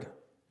Lord.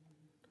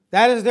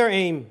 That is their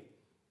aim.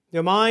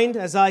 Their mind,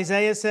 as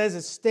Isaiah says,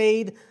 is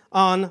stayed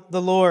on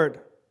the Lord.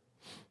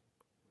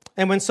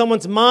 And when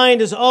someone's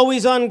mind is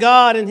always on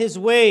God and His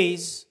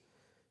ways,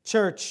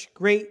 church,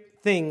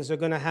 great things are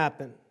going to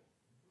happen.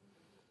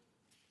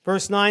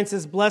 Verse 9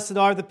 says, blessed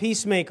are the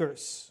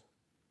peacemakers.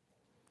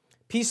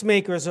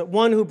 Peacemakers are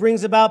one who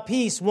brings about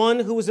peace, one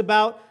who is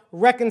about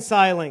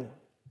reconciling.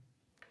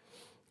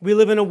 We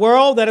live in a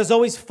world that is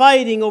always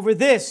fighting over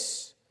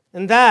this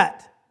and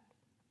that.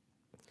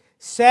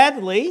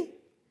 Sadly,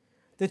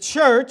 the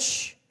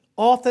church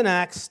often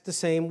acts the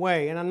same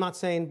way. And I'm not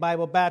saying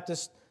Bible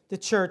Baptist, the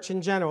church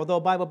in general, although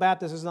Bible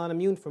Baptist is not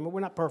immune from it. We're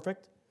not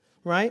perfect,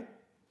 right?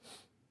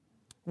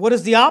 What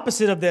is the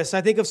opposite of this?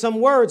 I think of some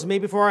words,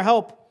 maybe for our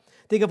help.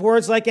 Think of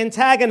words like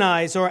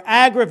antagonize or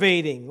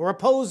aggravating or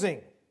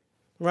opposing,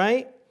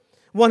 right?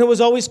 One who is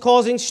always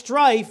causing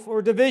strife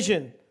or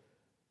division.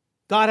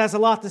 God has a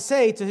lot to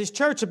say to His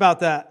church about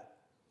that.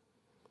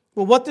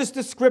 Well, what does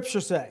the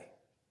Scripture say?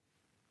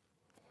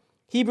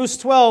 Hebrews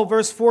 12,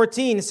 verse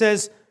 14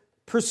 says,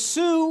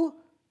 pursue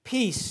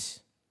peace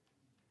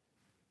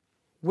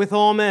with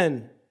all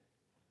men.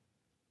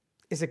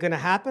 Is it going to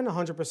happen?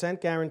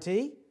 100%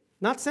 guarantee?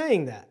 Not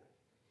saying that.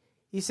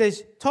 He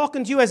says,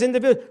 talking to you as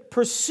individuals,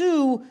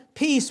 pursue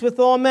peace with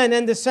all men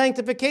and the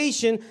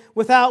sanctification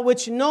without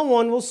which no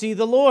one will see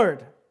the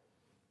Lord.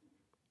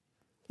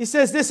 He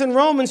says this in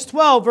Romans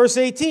 12, verse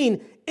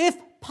 18, if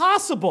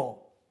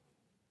possible.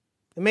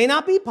 It may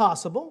not be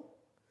possible,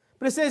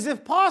 but it says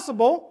if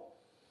possible,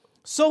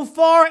 so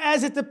far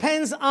as it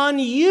depends on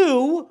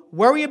you,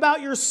 worry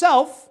about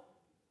yourself,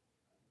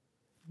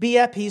 be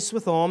at peace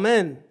with all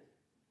men.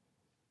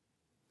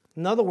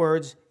 In other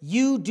words,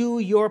 you do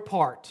your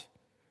part.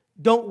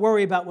 Don't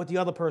worry about what the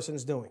other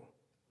person's doing.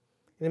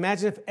 And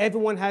imagine if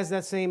everyone has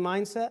that same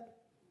mindset,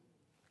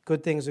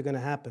 good things are going to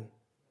happen.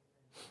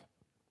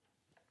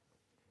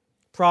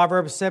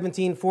 Proverbs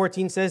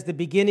 17:14 says, the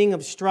beginning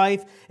of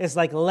strife is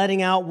like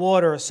letting out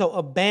water, so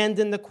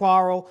abandon the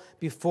quarrel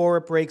before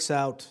it breaks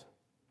out.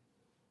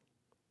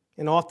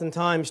 And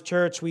oftentimes,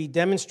 church, we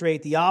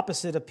demonstrate the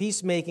opposite of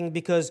peacemaking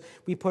because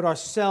we put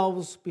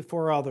ourselves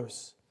before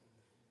others.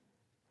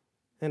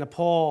 And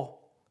Paul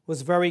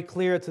was very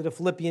clear to the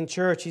Philippian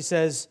church. He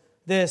says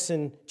this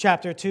in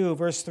chapter 2,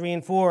 verse 3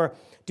 and 4,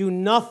 do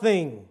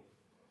nothing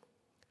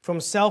from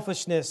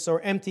selfishness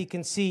or empty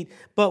conceit,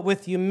 but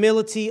with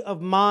humility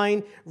of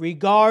mind,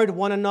 regard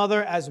one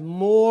another as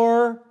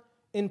more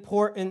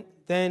important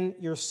than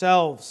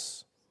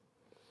yourselves.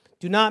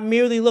 Do not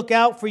merely look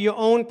out for your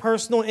own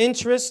personal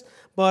interests,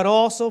 but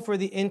also for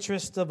the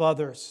interests of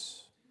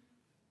others.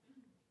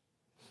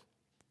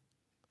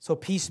 So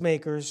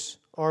peacemakers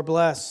are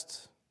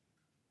blessed.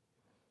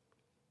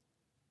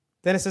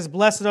 Then it says,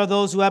 blessed are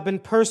those who have been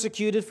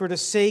persecuted for the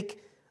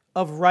sake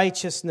of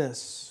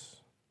righteousness.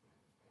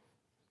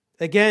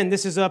 Again,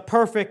 this is a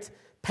perfect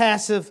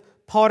passive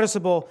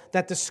participle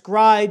that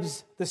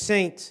describes the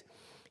saint.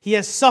 He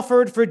has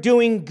suffered for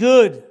doing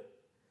good.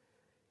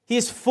 He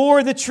is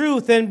for the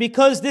truth, and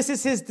because this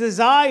is his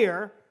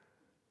desire,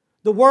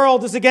 the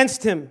world is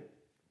against him.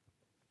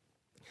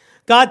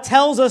 God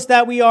tells us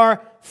that we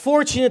are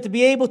fortunate to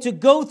be able to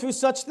go through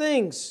such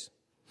things.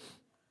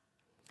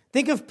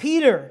 Think of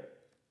Peter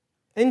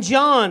and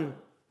John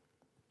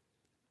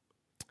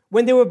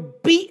when they were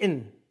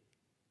beaten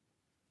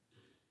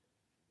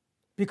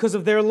because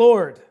of their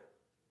Lord,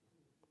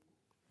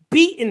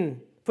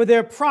 beaten for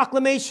their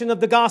proclamation of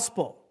the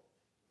gospel.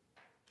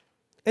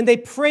 And they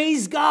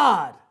praised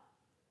God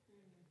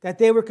that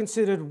they were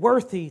considered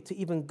worthy to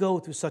even go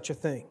through such a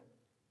thing.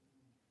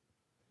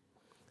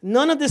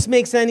 None of this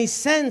makes any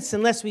sense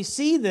unless we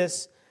see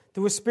this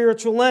through a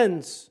spiritual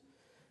lens.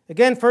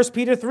 Again, 1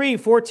 Peter 3,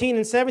 14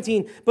 and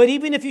 17. But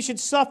even if you should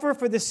suffer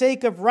for the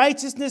sake of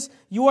righteousness,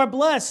 you are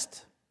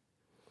blessed.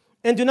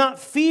 And do not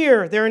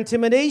fear their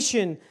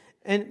intimidation,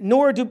 and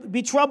nor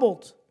be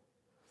troubled.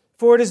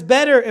 For it is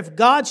better, if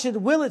God should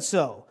will it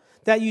so,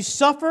 that you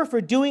suffer for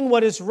doing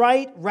what is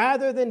right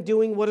rather than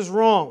doing what is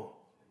wrong.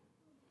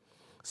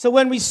 So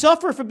when we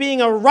suffer for being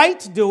a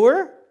right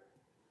doer,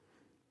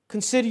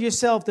 consider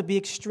yourself to be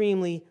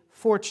extremely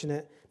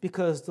fortunate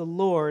because the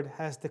Lord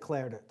has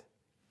declared it.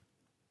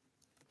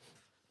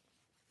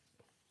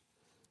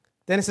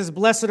 Then it says,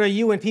 blessed are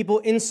you when people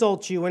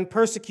insult you and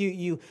persecute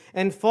you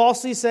and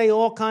falsely say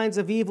all kinds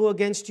of evil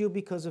against you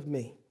because of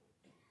me.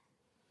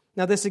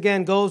 Now this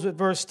again goes with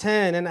verse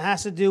 10, and it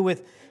has to do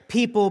with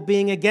people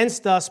being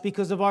against us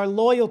because of our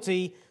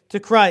loyalty to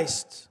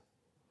Christ.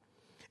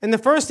 And the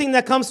first thing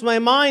that comes to my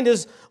mind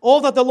is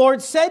all that the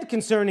Lord said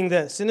concerning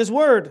this in His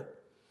Word.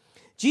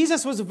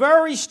 Jesus was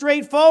very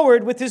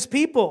straightforward with His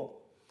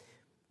people.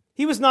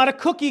 He was not a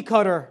cookie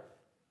cutter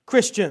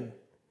Christian.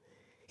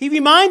 He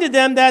reminded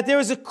them that there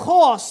is a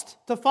cost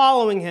to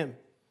following Him,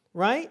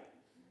 right?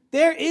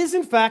 There is,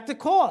 in fact, a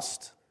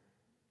cost.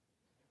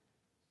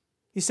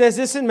 He says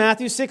this in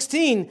Matthew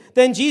 16.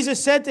 Then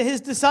Jesus said to His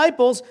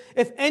disciples,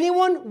 if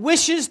anyone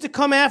wishes to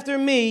come after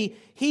me,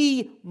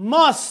 he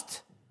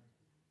must,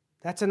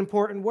 that's an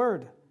important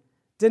word,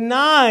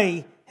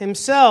 deny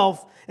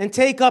himself and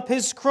take up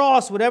his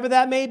cross, whatever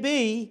that may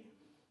be,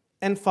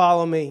 and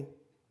follow me.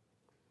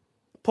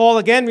 Paul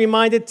again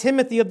reminded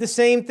Timothy of the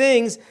same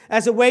things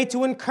as a way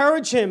to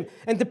encourage him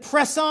and to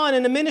press on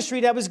in the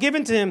ministry that was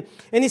given to him.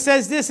 And he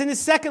says this in his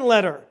second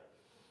letter.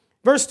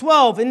 Verse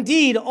 12,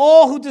 indeed,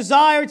 all who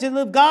desire to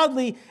live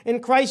godly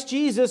in Christ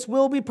Jesus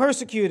will be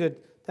persecuted.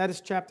 That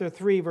is chapter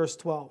 3, verse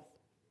 12.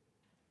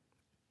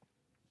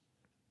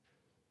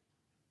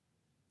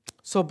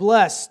 So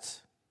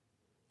blessed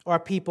are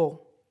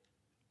people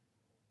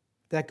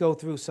that go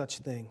through such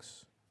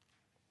things.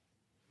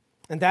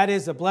 And that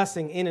is a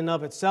blessing in and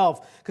of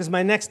itself, because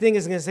my next thing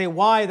is going to say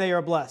why they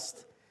are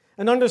blessed.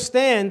 And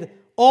understand,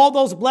 all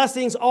those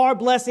blessings are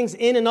blessings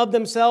in and of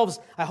themselves.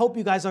 I hope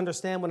you guys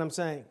understand what I'm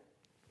saying.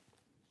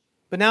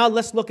 But now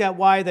let's look at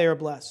why they are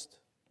blessed.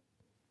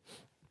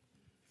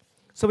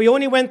 So we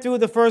only went through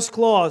the first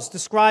clause,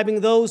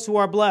 describing those who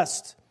are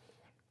blessed.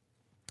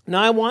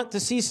 Now I want to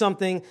see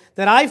something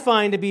that I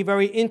find to be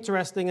very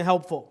interesting and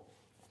helpful.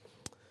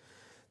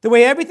 The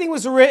way everything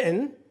was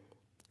written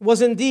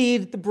was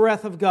indeed the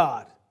breath of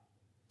God.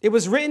 It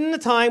was written in a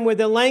time where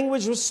the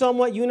language was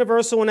somewhat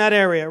universal in that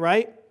area,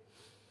 right?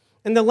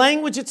 And the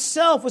language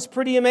itself was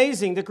pretty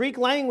amazing. The Greek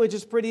language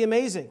is pretty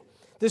amazing.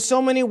 There's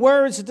so many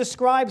words to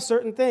describe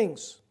certain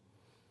things.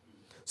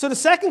 So the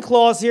second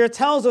clause here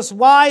tells us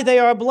why they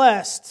are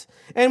blessed.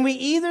 And we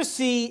either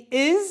see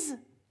is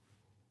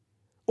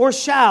or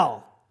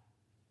shall.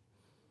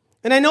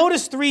 And I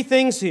noticed three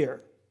things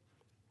here.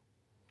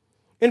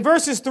 In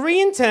verses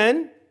 3 and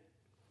 10,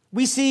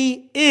 we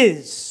see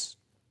is,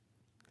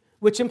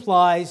 which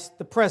implies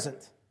the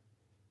present.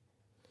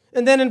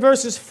 And then in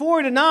verses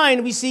 4 to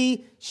 9, we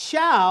see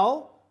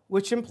shall,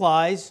 which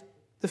implies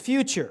the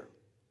future.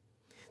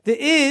 The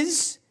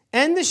is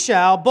and the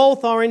shall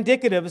both are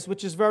indicatives,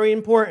 which is very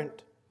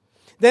important.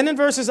 Then in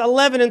verses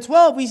 11 and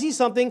 12, we see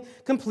something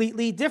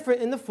completely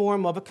different in the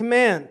form of a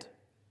command.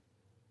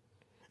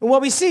 And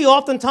what we see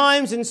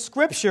oftentimes in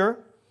Scripture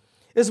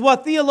is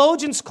what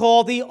theologians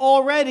call the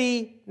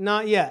already,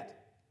 not yet.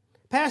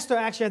 Pastor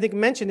actually, I think,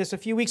 mentioned this a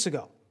few weeks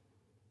ago.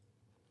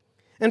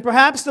 And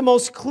perhaps the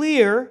most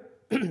clear,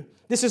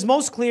 this is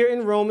most clear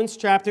in Romans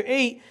chapter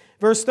 8,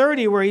 verse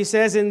 30, where he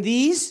says, in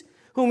these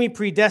whom He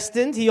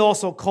predestined, He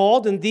also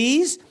called, and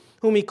these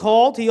whom He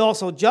called, He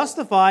also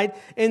justified,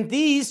 and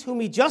these whom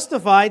He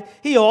justified,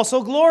 He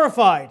also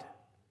glorified.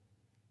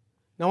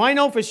 Now I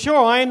know for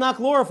sure I am not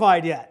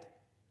glorified yet,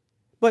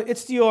 but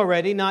it's the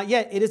already, not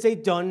yet. It is a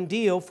done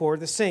deal for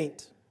the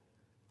saint.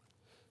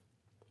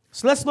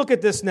 So let's look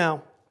at this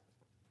now.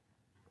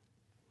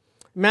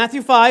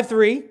 Matthew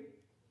 5:3,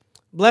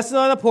 blessed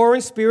are the poor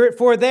in spirit,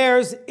 for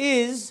theirs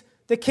is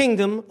the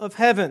kingdom of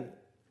heaven.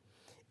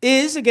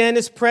 Is, again,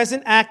 is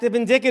present, active,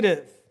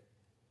 indicative.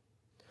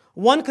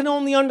 One can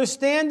only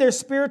understand their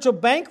spiritual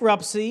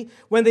bankruptcy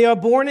when they are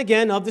born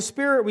again of the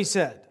Spirit, we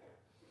said.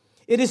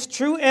 It is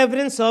true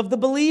evidence of the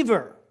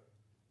believer.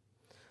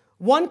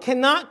 One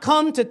cannot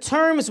come to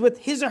terms with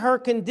his or her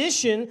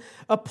condition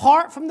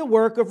apart from the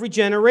work of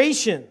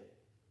regeneration.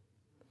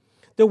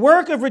 The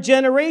work of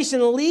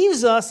regeneration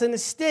leaves us in a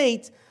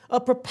state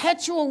of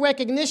perpetual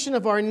recognition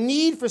of our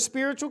need for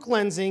spiritual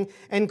cleansing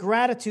and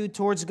gratitude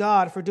towards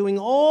God for doing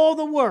all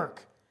the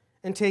work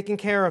and taking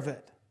care of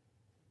it.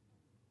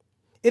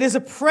 It is a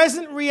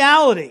present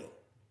reality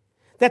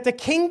that the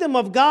kingdom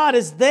of God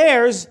is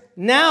theirs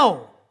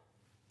now,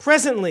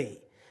 presently.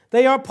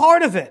 They are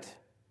part of it.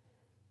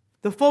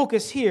 The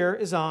focus here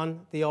is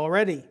on the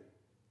already.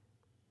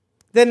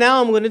 Then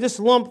now I'm going to just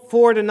lump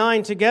 4 to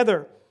 9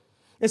 together.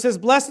 It says,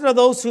 blessed are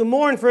those who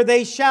mourn, for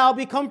they shall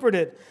be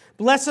comforted.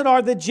 Blessed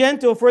are the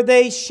gentle, for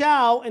they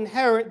shall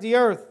inherit the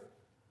earth.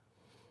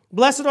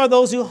 Blessed are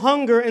those who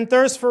hunger and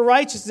thirst for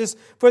righteousness,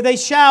 for they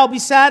shall be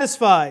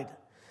satisfied.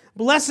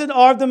 Blessed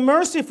are the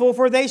merciful,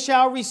 for they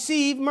shall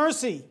receive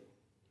mercy.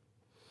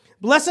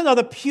 Blessed are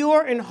the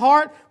pure in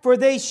heart, for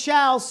they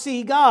shall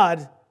see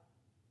God.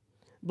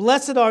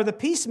 Blessed are the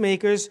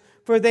peacemakers,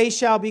 for they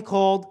shall be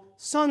called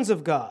sons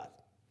of God.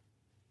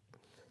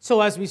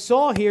 So as we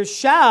saw here,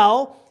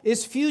 shall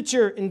is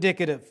future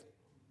indicative.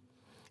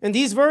 And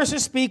these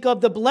verses speak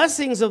of the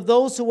blessings of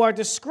those who are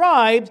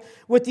described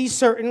with these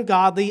certain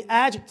godly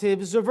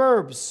adjectives or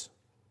verbs.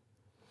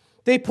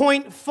 They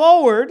point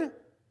forward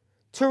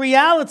to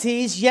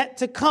realities yet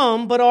to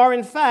come, but are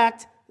in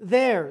fact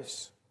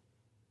theirs.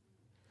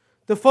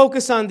 The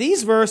focus on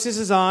these verses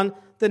is on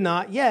the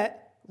not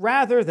yet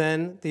rather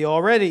than the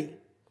already.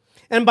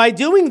 And by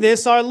doing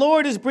this, our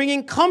Lord is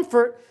bringing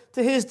comfort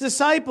to his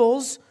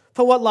disciples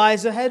for what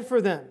lies ahead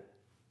for them.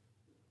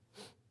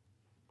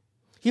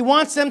 He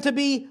wants them to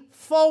be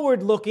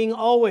forward-looking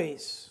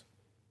always.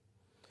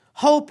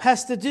 Hope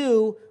has to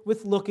do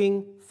with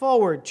looking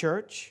forward,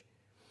 church.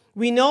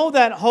 We know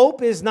that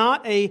hope is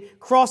not a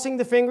crossing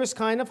the fingers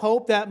kind of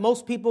hope that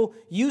most people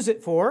use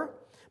it for,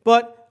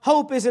 but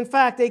hope is in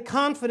fact a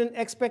confident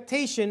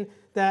expectation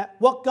that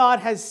what God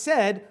has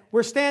said,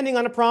 we're standing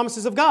on the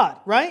promises of God,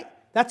 right?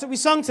 That's what we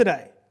sung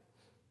today.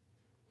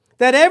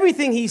 That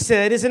everything he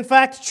said is in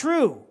fact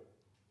true,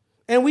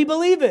 and we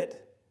believe it.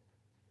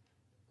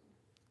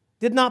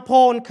 Did not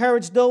Paul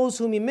encourage those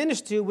whom he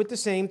ministered to with the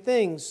same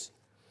things?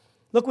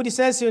 Look what he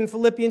says here in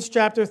Philippians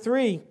chapter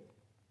 3.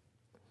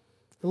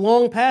 A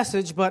long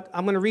passage, but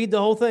I'm going to read the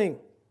whole thing.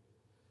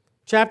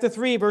 Chapter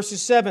 3,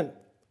 verses 7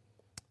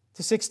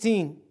 to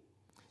 16.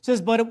 It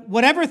says, "But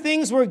whatever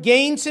things were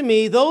gained to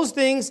me, those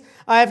things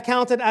I have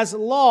counted as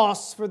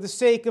loss for the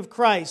sake of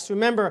Christ."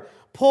 Remember,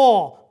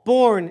 Paul,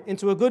 born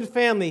into a good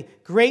family,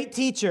 great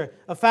teacher,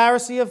 a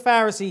Pharisee of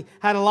Pharisee,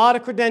 had a lot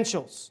of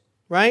credentials,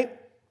 right?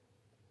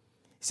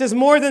 He says,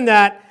 "More than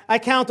that, I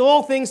count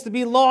all things to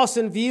be lost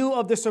in view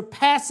of the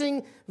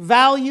surpassing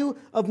value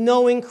of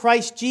knowing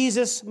Christ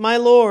Jesus, my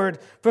Lord,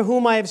 for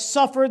whom I have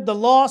suffered the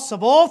loss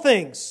of all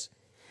things,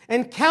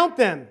 and count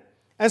them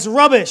as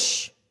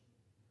rubbish,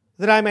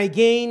 that I may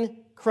gain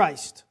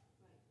Christ,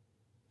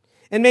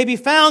 and may be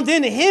found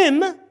in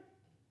him,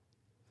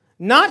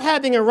 not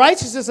having a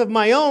righteousness of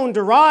my own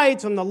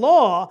derived from the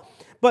law,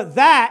 but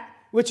that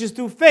which is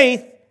through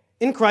faith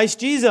in Christ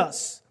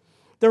Jesus,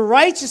 the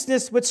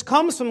righteousness which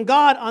comes from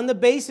God on the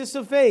basis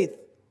of faith,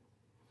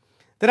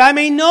 that I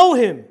may know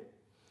him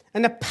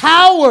and the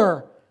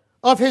power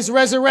of his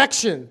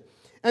resurrection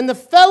and the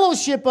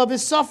fellowship of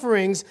his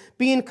sufferings,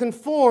 being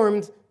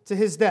conformed to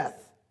his death.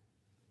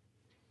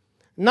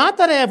 Not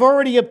that I have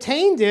already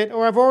obtained it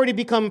or have already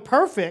become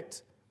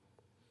perfect,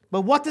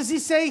 but what does he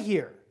say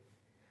here?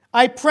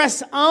 I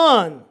press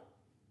on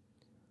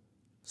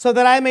so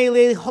that I may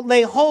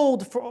lay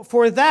hold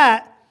for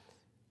that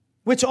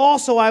which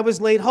also I was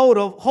laid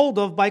hold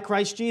of by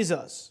Christ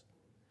Jesus.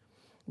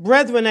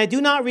 Brethren, I do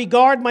not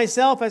regard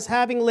myself as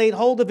having laid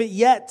hold of it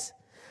yet,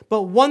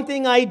 but one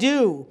thing I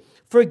do,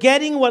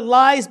 forgetting what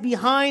lies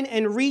behind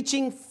and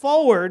reaching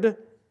forward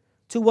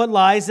to what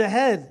lies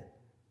ahead.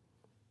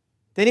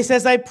 Then he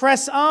says, I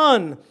press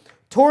on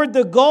toward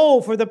the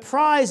goal for the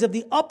prize of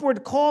the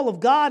upward call of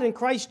God in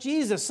Christ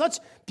Jesus. Such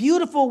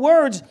beautiful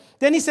words.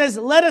 Then he says,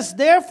 let us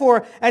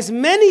therefore, as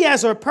many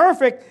as are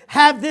perfect,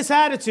 have this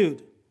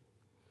attitude.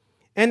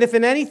 And if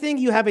in anything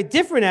you have a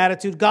different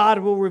attitude, God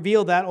will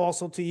reveal that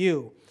also to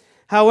you.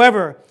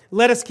 However,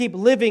 let us keep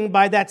living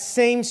by that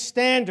same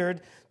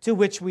standard to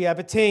which we have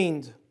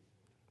attained.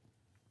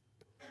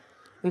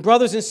 And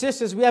brothers and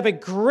sisters, we have a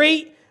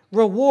great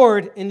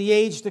reward in the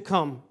age to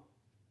come.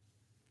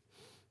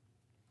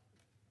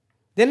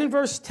 Then in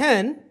verse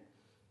 10,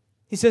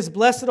 he says,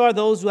 blessed are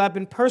those who have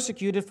been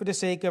persecuted for the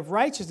sake of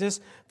righteousness,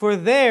 for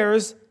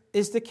theirs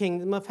is the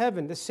kingdom of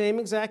heaven. The same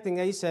exact thing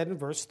that he said in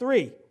verse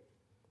 3.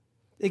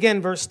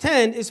 Again, verse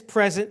 10 is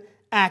present,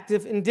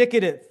 active,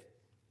 indicative.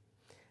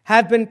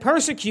 Have been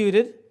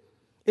persecuted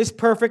is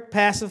perfect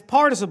passive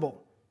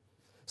participle,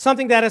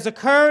 something that has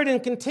occurred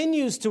and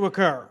continues to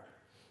occur.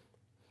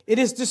 It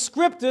is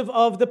descriptive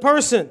of the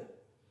person.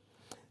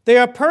 They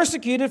are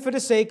persecuted for the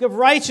sake of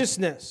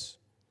righteousness.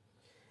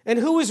 And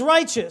who is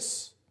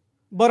righteous?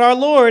 But our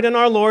Lord and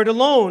our Lord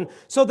alone.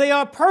 So they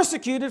are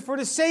persecuted for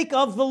the sake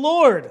of the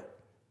Lord.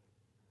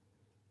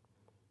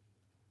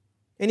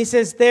 And he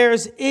says,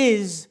 theirs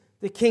is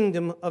the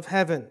kingdom of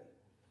heaven.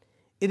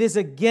 It is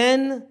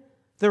again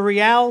the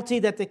reality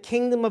that the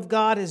kingdom of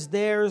God is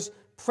theirs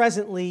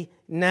presently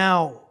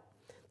now.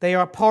 They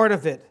are part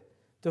of it.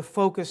 To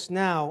focus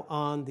now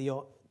on the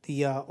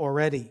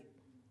already.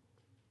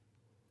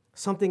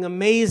 Something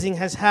amazing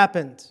has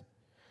happened.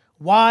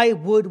 Why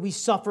would we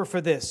suffer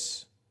for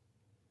this?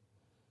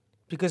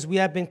 Because we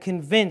have been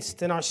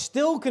convinced and are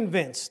still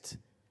convinced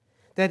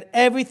that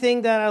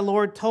everything that our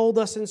Lord told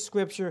us in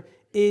Scripture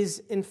is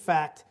in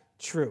fact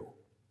true.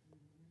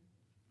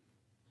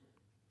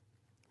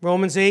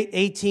 Romans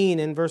 8:18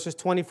 and verses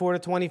 24 to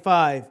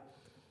 25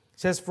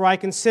 says, for I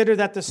consider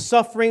that the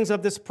sufferings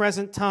of this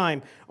present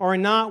time are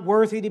not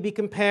worthy to be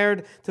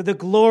compared to the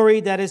glory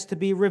that is to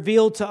be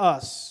revealed to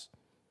us.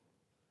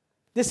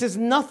 This is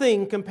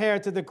nothing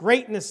compared to the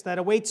greatness that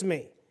awaits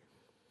me.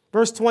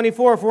 Verse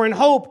 24, for in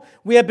hope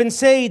we have been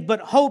saved, but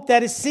hope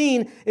that is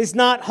seen is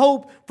not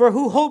hope, for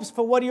who hopes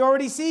for what he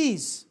already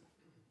sees?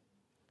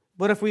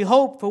 But if we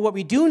hope for what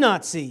we do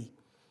not see,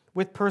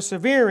 with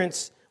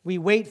perseverance we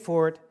wait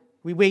for it,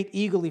 we wait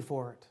eagerly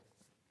for it.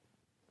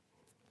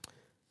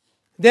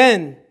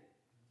 Then,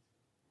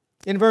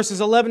 in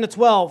verses 11 to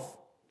 12,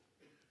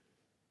 it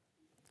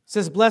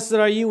says, "Blessed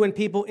are you when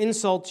people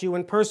insult you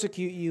and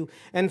persecute you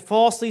and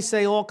falsely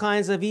say all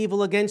kinds of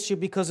evil against you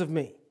because of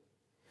me.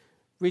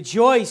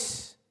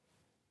 Rejoice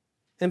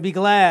and be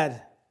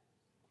glad,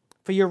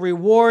 for your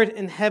reward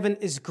in heaven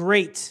is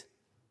great.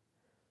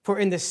 For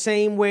in the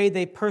same way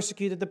they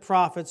persecuted the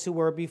prophets who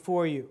were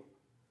before you."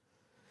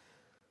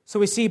 So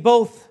we see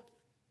both.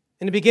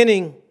 In the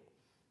beginning,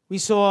 we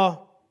saw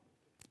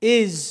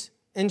is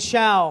and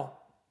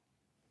shall,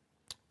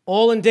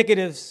 all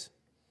indicatives.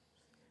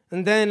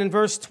 And then in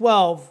verse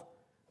 12,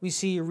 we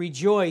see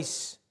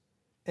rejoice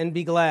and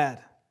be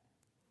glad.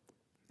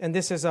 And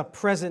this is a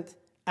present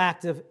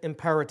active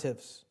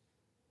imperatives.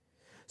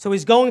 So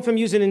he's going from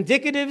using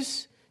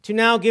indicatives to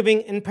now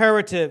giving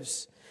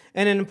imperatives.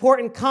 And an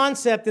important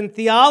concept in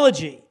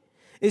theology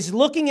is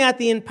looking at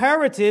the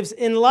imperatives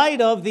in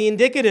light of the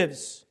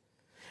indicatives.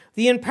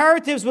 The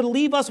imperatives would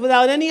leave us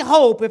without any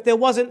hope if there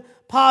wasn't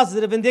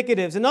positive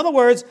indicatives. In other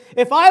words,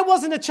 if I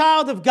wasn't a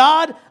child of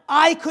God,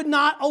 I could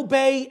not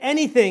obey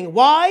anything.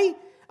 Why?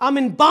 I'm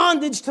in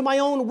bondage to my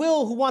own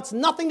will who wants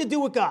nothing to do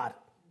with God.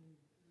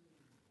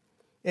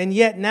 And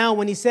yet now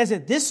when he says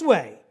it this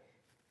way,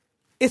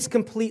 it's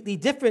completely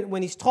different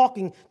when he's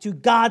talking to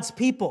God's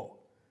people.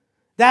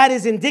 That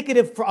is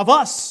indicative of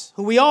us,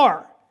 who we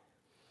are.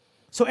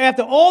 So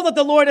after all that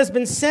the Lord has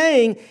been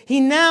saying, he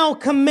now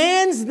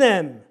commands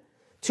them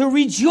to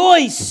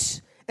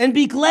rejoice and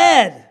be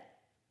glad.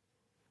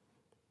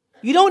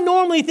 You don't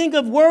normally think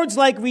of words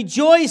like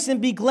rejoice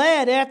and be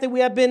glad after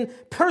we have been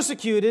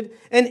persecuted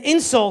and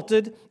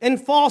insulted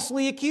and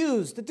falsely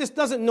accused. It just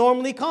doesn't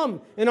normally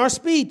come in our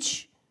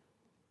speech.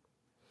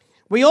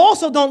 We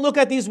also don't look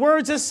at these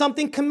words as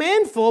something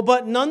commandful,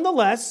 but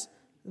nonetheless,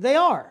 they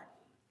are.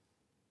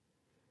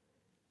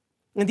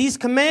 And these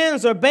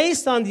commands are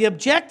based on the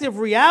objective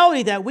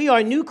reality that we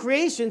are new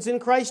creations in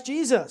Christ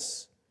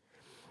Jesus.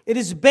 It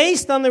is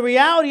based on the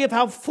reality of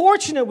how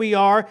fortunate we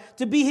are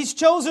to be his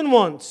chosen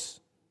ones.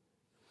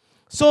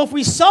 So if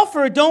we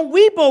suffer, don't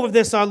weep over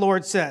this, our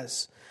Lord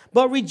says,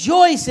 but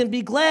rejoice and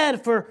be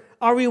glad, for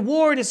our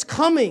reward is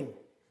coming.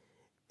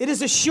 It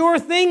is a sure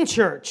thing,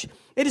 church.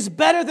 It is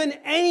better than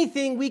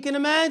anything we can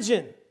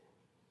imagine.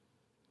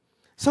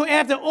 So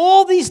after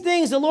all these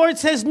things, the Lord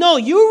says, no,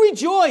 you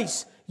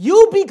rejoice.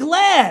 You be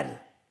glad.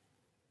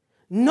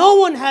 No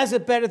one has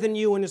it better than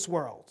you in this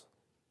world.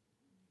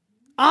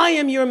 I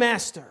am your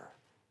master.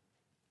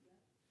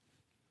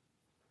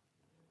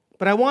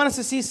 But I want us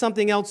to see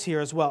something else here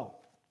as well.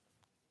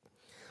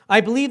 I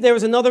believe there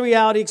is another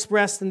reality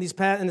expressed in this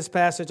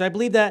passage. I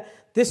believe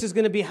that this is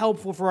going to be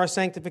helpful for our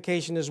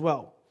sanctification as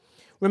well.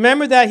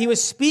 Remember that he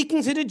was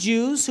speaking to the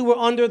Jews who were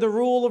under the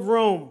rule of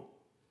Rome.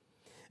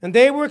 And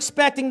they were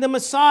expecting the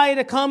Messiah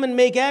to come and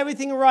make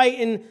everything right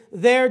in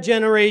their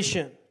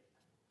generation.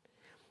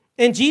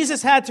 And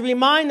Jesus had to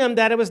remind them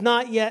that it was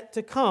not yet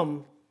to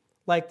come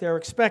like they're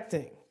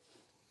expecting.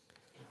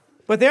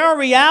 But there are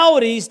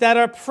realities that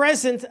are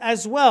present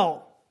as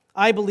well,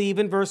 I believe,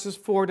 in verses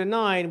 4 to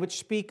 9, which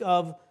speak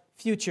of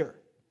future.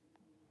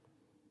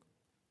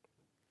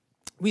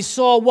 We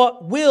saw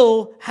what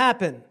will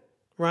happen,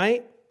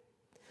 right?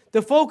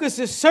 The focus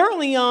is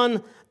certainly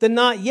on the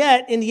not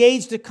yet in the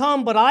age to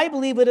come, but I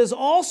believe it is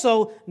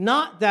also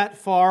not that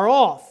far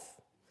off.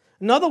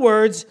 In other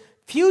words,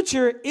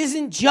 future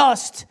isn't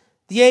just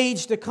the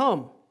age to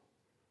come.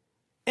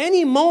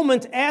 Any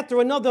moment after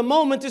another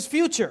moment is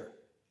future.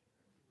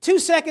 2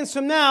 seconds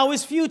from now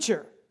is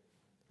future,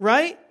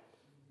 right?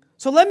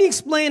 So let me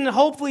explain, and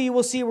hopefully you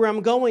will see where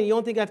I'm going. You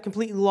don't think I've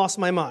completely lost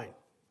my mind.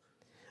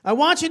 I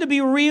want you to be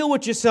real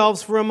with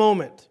yourselves for a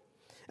moment.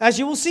 As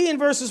you will see in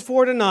verses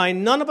 4 to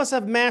 9, none of us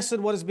have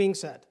mastered what is being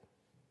said.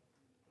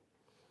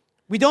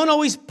 We don't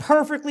always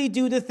perfectly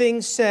do the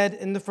things said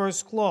in the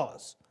first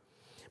clause.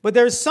 But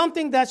there is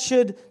something that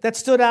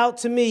stood out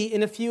to me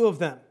in a few of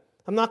them.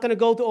 I'm not going to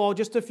go to all,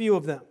 just a few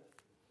of them.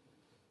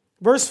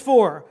 Verse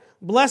 4,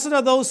 blessed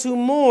are those who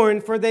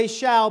mourn, for they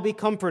shall be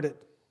comforted.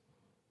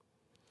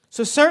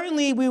 So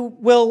certainly we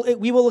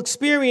will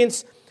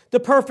experience the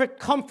perfect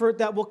comfort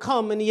that will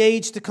come in the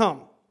age to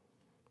come.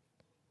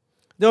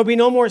 There will be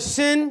no more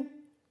sin,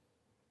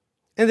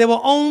 and there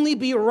will only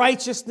be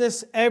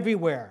righteousness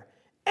everywhere.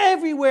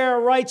 Everywhere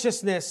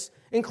righteousness,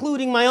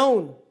 including my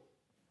own.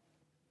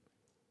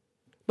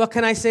 But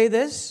can I say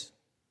this?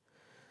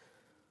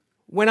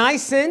 When I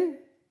sin,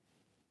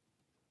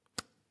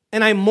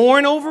 and I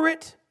mourn over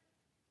it,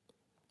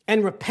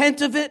 and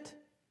repent of it,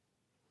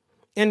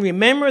 and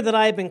remember that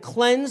I have been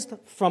cleansed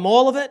from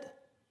all of it,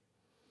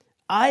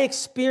 I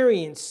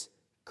experience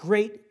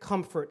great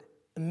comfort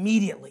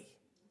immediately.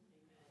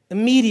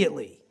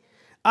 Immediately.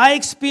 I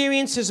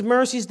experience his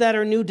mercies that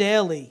are new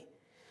daily.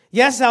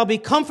 Yes, I'll be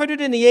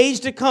comforted in the age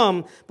to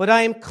come, but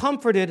I am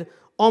comforted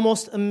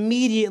almost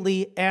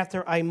immediately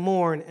after I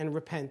mourn and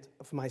repent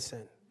of my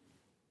sin.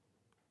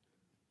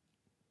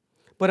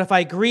 But if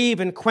I grieve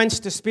and quench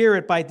the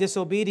Spirit by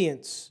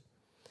disobedience,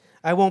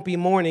 I won't be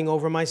mourning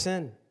over my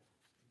sin.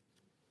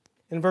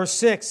 In verse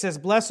 6 says,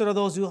 blessed are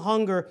those who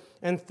hunger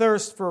and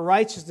thirst for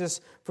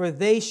righteousness, for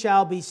they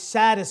shall be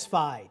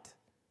satisfied.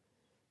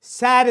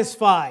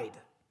 Satisfied.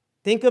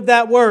 Think of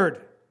that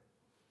word.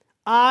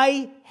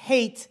 I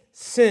hate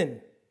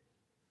sin.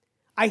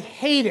 I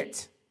hate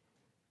it.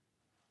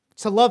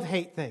 It's a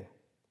love-hate thing.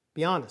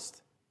 Be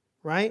honest.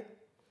 Right?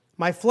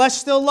 My flesh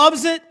still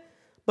loves it,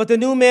 but the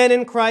new man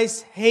in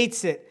Christ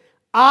hates it.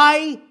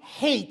 I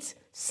hate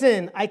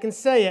sin. I can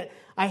say it.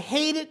 I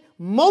hate it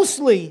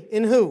mostly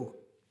in who?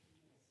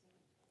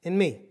 In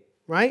me,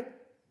 right?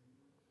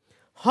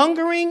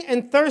 Hungering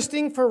and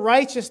thirsting for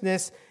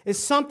righteousness is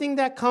something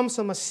that comes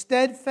from a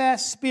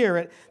steadfast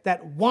spirit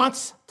that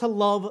wants to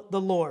love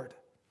the Lord.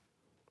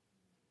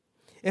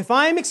 If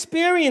I'm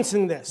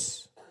experiencing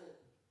this,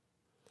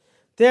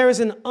 there is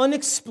an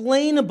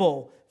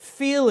unexplainable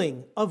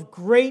feeling of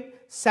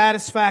great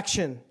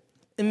satisfaction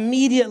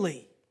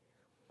immediately.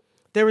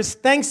 There is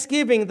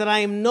thanksgiving that I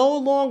am no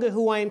longer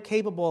who I am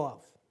capable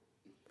of.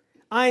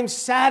 I am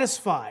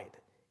satisfied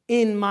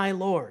in my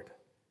Lord.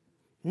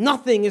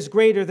 Nothing is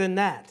greater than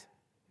that.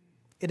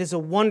 It is a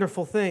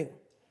wonderful thing.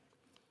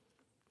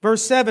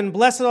 Verse 7,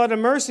 blessed are the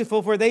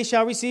merciful, for they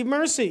shall receive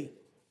mercy.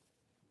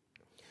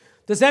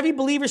 Does every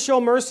believer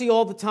show mercy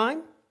all the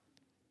time?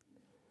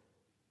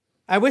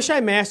 I wish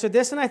I mastered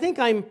this, and I think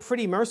I'm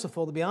pretty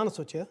merciful, to be honest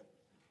with you.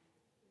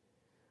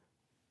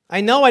 I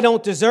know I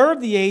don't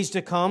deserve the age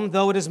to come,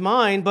 though it is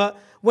mine, but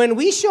when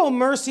we show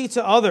mercy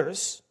to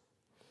others,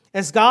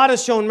 as God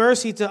has shown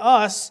mercy to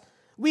us,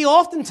 we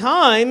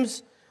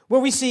oftentimes will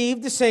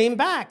receive the same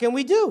back, and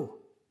we do.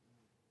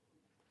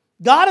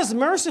 God is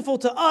merciful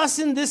to us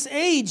in this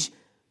age.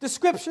 The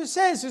Scripture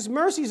says His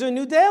mercies are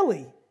new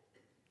daily.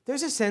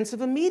 There's a sense of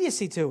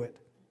immediacy to it.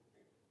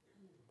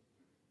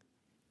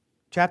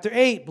 Chapter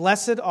 8,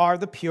 blessed are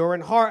the pure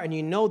in heart, and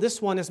you know this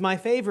one is my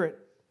favorite.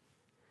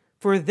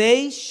 For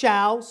they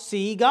shall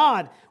see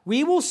God.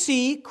 We will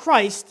see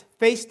Christ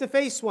face to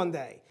face one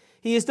day.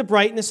 He is the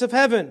brightness of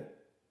heaven.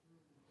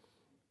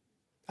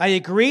 I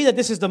agree that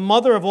this is the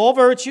mother of all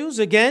virtues.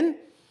 Again,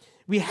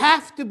 we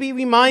have to be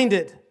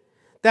reminded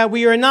that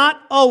we are not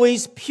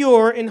always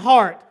pure in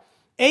heart.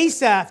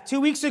 Asaph,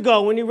 2 weeks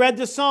ago, when he read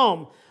the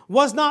psalm,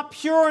 was not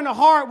pure in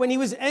heart when he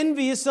was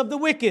envious of the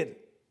wicked.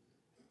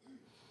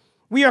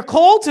 We are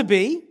called to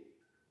be,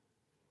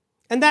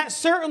 and that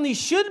certainly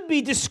should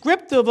be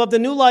descriptive of the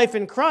new life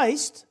in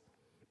Christ.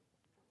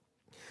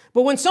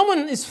 But when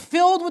someone is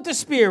filled with the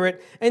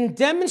Spirit and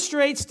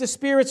demonstrates the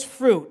Spirit's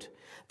fruit,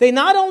 they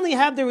not only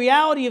have the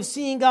reality of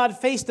seeing God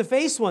face to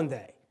face one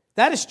day,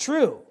 that is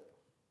true,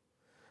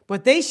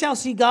 but they shall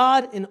see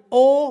God in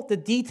all the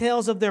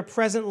details of their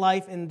present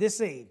life in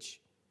this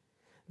age.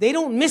 They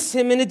don't miss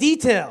Him in the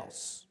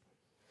details.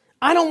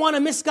 I don't want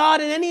to miss God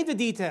in any of the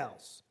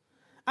details.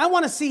 I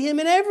want to see Him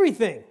in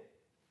everything.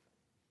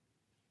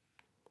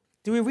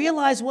 Do we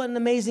realize what an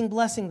amazing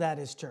blessing that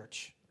is,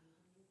 church?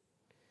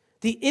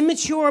 The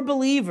immature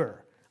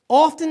believer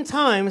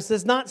oftentimes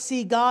does not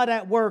see God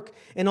at work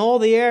in all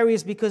the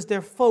areas because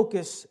their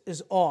focus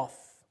is off.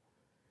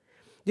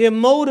 Their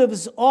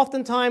motives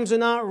oftentimes are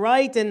not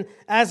right, and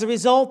as a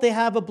result, they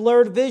have a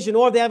blurred vision,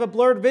 or they have a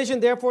blurred vision,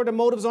 therefore the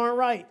motives aren't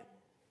right.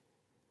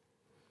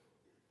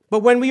 But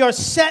when we are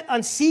set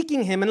on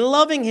seeking Him and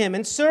loving Him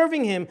and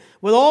serving Him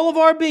with all of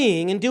our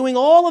being and doing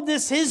all of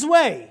this His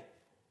way,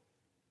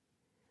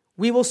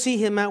 we will see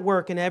Him at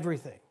work in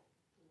everything.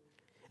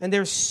 And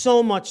there's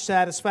so much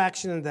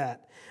satisfaction in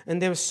that.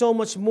 And there's so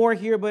much more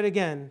here, but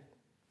again,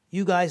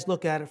 you guys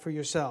look at it for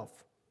yourself.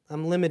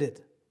 I'm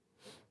limited.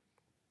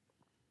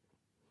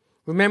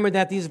 Remember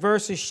that these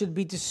verses should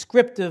be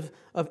descriptive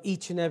of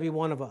each and every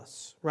one of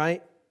us,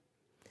 right?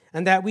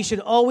 And that we should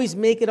always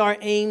make it our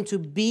aim to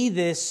be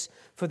this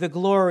for the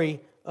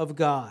glory of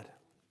God.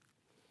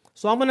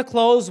 So I'm going to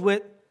close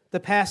with the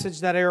passage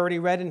that I already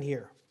read in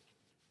here,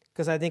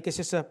 because I think it's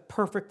just a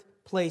perfect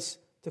place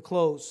to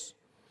close.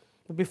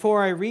 But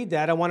before I read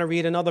that, I want to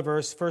read another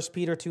verse, 1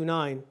 Peter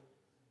 2:9,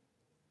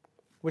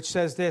 which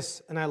says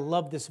this, and I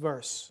love this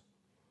verse.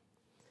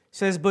 It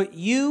says, but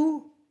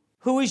you,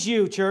 who is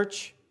you,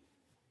 church?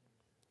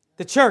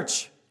 The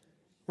church,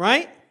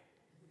 right?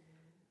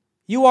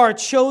 You are a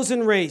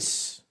chosen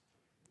race,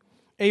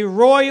 a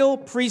royal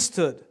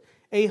priesthood,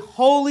 a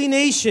holy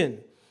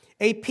nation,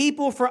 a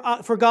people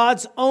for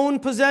God's own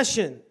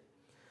possession,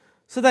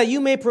 so that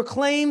you may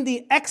proclaim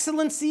the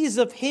excellencies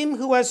of Him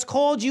who has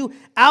called you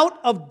out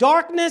of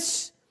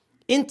darkness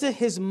into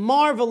His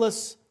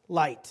marvelous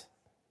light.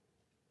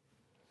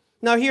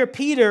 Now here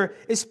Peter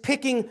is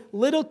picking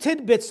little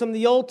tidbits from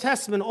the Old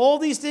Testament, all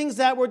these things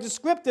that were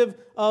descriptive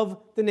of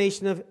the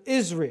nation of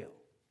Israel.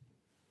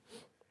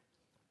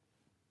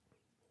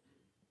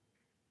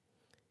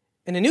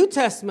 And the New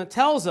Testament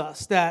tells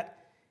us that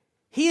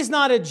He is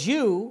not a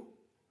Jew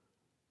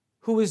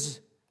who is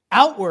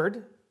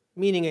outward,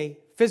 meaning a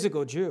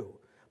physical Jew,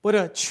 but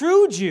a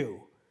true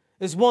Jew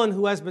is one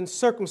who has been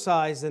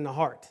circumcised in the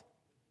heart,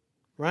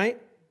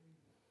 right?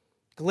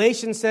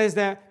 Galatians says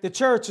that the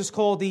church is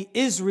called the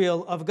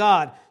Israel of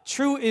God,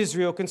 true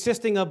Israel,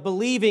 consisting of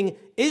believing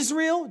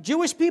Israel,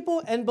 Jewish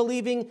people, and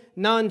believing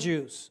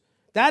non-Jews.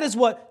 That is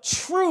what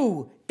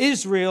true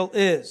Israel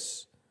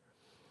is.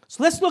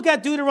 So let's look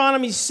at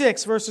Deuteronomy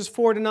 6, verses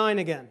 4 to 9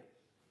 again.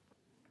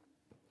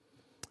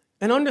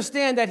 And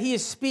understand that he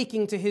is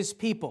speaking to his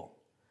people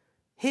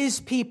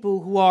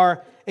who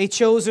are a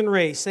chosen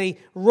race, a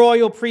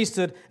royal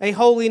priesthood, a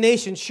holy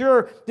nation.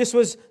 Sure, this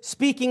was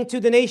speaking to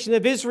the nation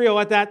of Israel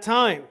at that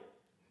time.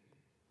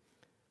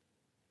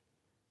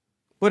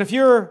 But if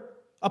you're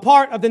a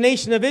part of the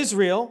nation of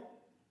Israel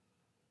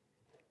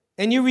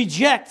and you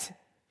reject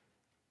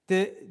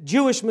the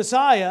Jewish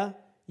Messiah,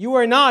 you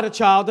are not a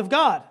child of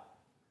God.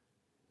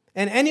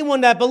 And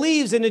anyone that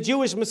believes in the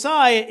Jewish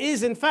Messiah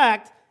is, in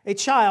fact, a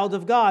child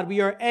of God. We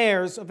are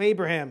heirs of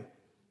Abraham.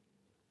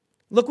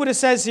 Look what it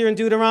says here in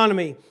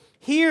Deuteronomy.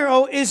 Hear,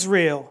 O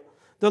Israel,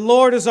 the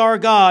Lord is our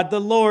God, the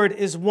Lord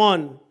is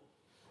one.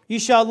 You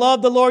shall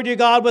love the Lord your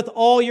God with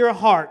all your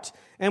heart,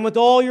 and with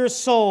all your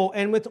soul,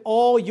 and with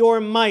all your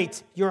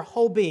might, your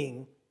whole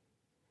being.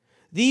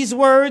 These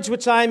words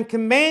which I am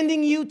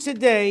commanding you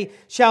today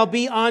shall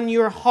be on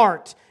your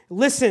heart.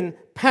 Listen,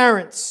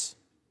 parents.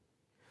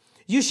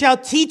 You shall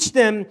teach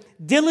them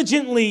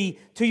diligently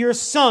to your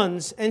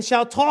sons, and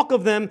shall talk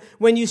of them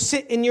when you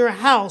sit in your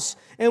house,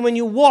 and when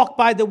you walk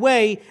by the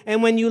way,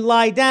 and when you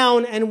lie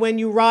down, and when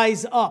you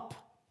rise up.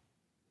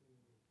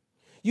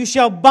 You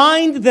shall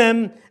bind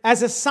them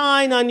as a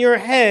sign on your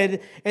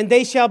head, and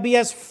they shall be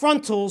as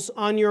frontals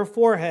on your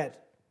forehead.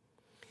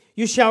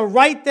 You shall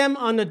write them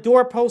on the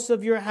doorposts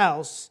of your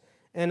house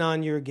and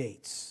on your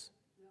gates.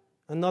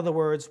 In other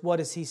words, what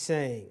is he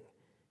saying?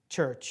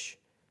 Church,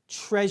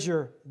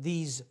 treasure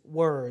these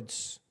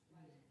words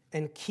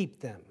and keep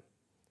them,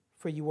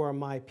 for you are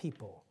my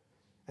people,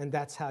 and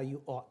that's how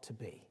you ought to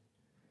be.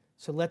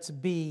 So let's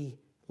be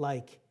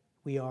like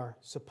we are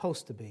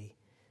supposed to be.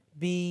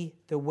 Be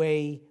the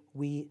way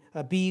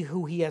be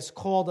who he has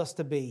called us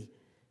to be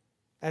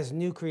as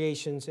new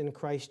creations in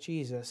Christ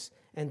Jesus,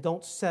 and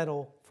don't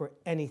settle for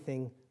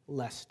anything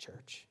less,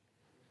 church.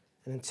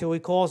 And until he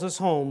calls us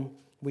home,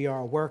 we are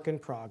a work in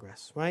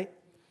progress, right?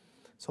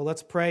 So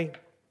let's pray.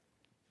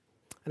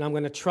 And I'm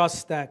going to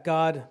trust that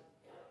God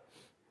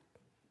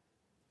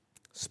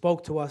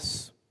spoke to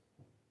us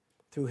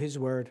through his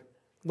word.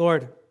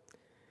 Lord,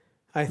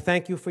 I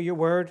thank you for your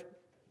word.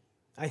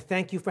 I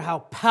thank you for how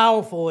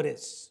powerful it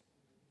is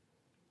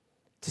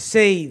to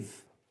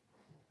save,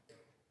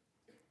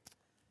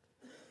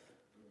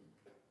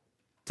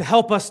 to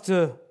help us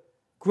to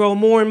grow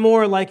more and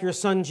more like your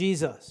son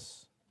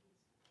Jesus.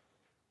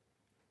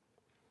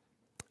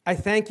 I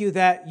thank you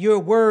that your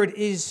word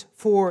is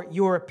for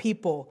your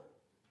people,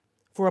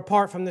 for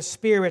apart from the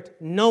Spirit,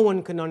 no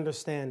one can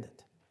understand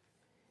it.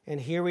 And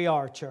here we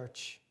are,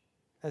 church,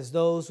 as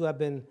those who have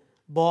been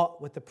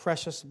bought with the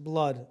precious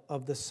blood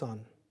of the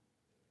Son.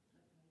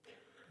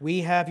 We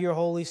have your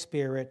Holy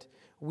Spirit.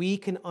 We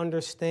can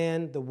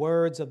understand the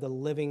words of the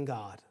living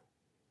God.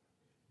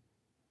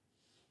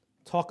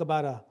 Talk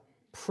about a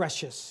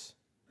precious,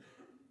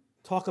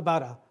 talk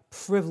about a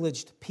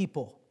privileged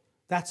people.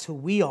 That's who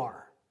we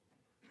are.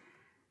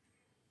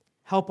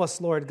 Help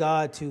us, Lord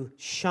God, to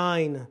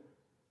shine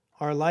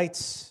our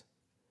lights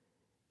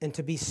and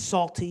to be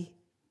salty.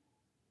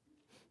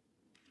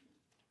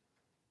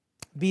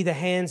 Be the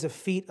hands and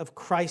feet of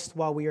Christ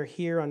while we are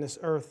here on this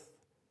earth,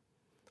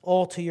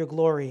 all to your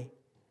glory,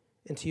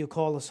 until you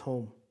call us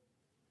home.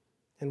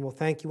 And we'll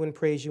thank you and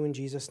praise you in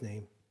Jesus'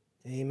 name.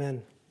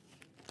 Amen.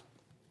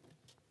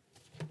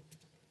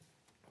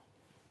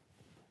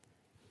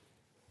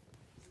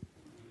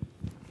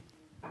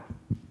 I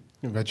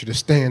invite you to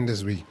stand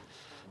as we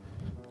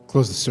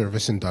close the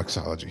service in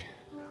doxology.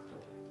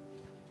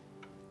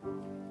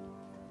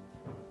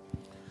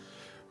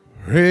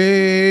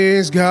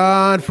 Praise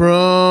God,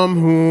 from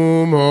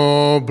whom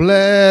all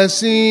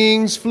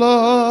blessings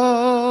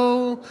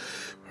flow.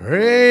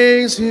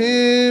 Praise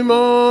him,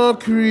 all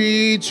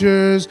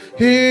creatures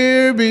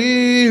here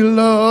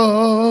below.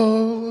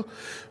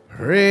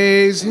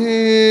 Praise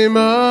him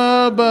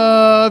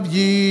above,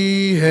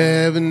 ye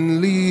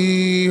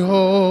heavenly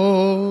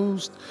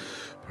host.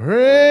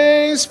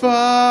 Praise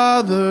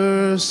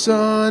Father,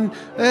 Son,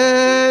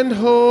 and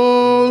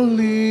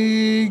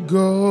Holy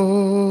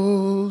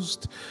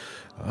Ghost.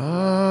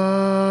 Amen.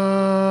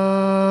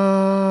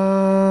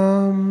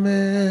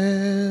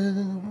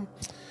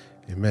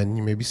 Amen.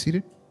 You may be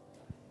seated.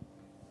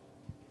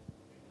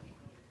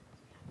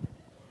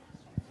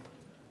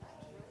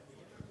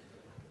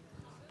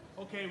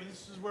 Okay, well,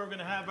 this is where we're going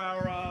to have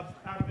our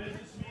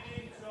business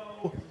meeting.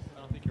 So I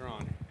don't think you're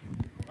on.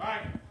 All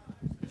right.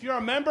 If you're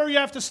a member, you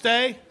have to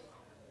stay.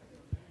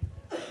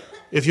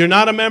 If you're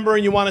not a member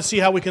and you want to see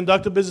how we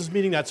conduct a business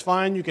meeting, that's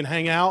fine. You can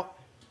hang out.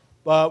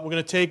 But we're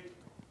going to take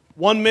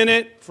 1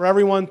 minute for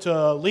everyone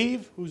to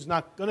leave who's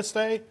not going to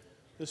stay.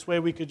 This way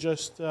we could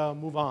just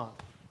move on.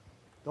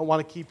 Don't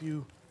want to keep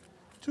you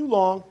too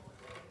long.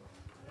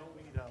 I don't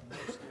need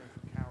most there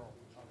for Carol.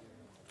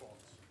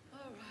 All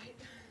right.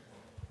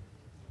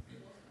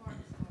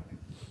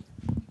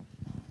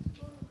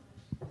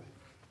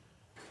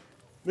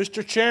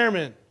 Mr.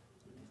 Chairman,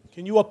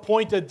 can you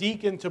appoint a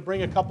deacon to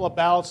bring a couple of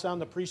ballots down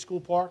to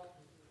preschool park?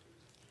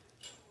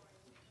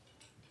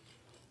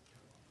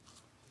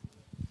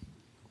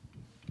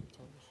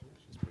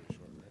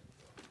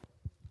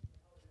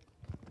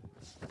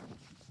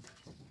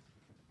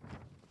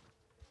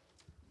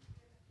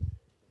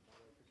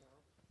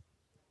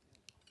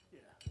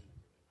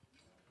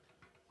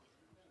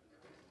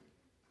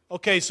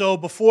 Okay, so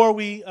before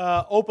we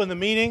open the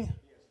meeting,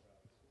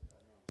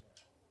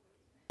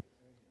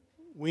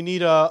 we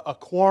need a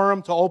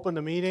quorum to open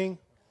the meeting.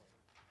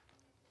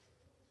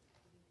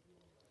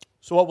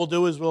 So what we'll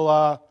do is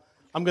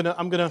I'm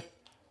gonna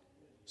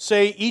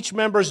say each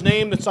member's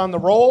name that's on the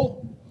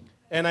roll,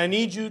 and I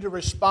need you to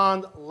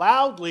respond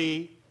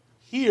loudly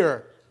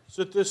here,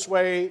 so that this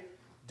way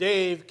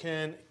Dave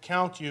can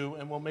count you,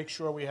 and we'll make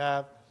sure we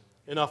have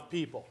enough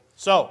people.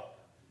 So,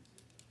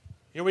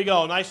 here we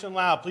go, nice and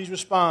loud. Please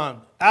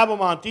respond.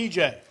 Abelmont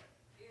DJ.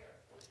 Here.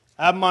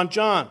 Abelmont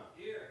John.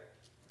 Here.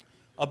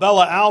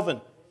 Abella Alvin.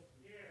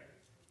 Here.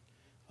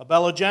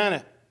 Abella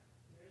Janet.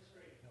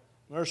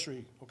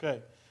 Nursery.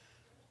 Okay.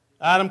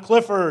 Adam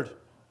Clifford.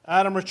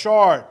 Adam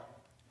Richard.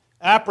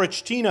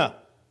 Aprich Tina.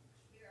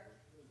 Here.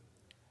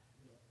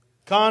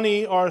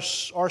 Connie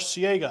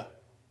Arciega.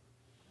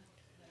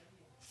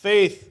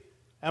 Faith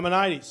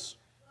Amanides.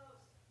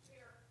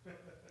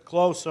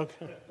 Close,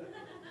 okay.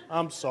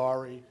 I'm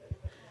sorry.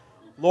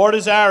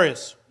 Lourdes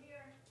Arias.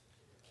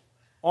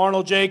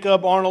 Arnold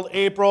Jacob, Arnold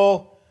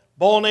April,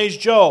 Bolognese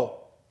Joe,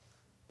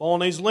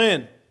 Bolognese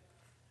Lynn,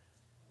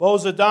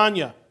 Boza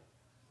Danya.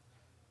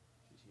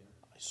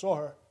 I saw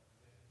her.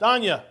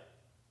 Danya.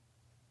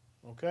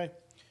 Okay.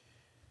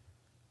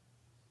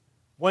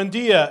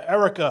 Buendia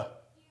Erica.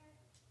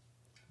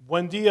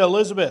 Buendia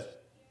Elizabeth.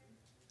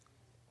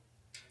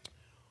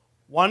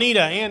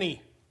 Juanita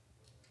Annie.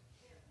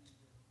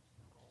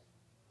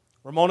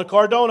 Ramona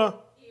Cardona.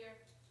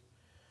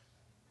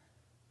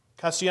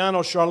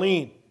 Cassiano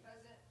Charlene.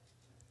 Present.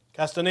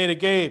 Castaneda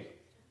Gabe. Here.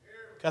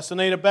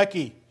 Castaneda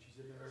Becky.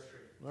 She's in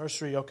the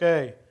nursery.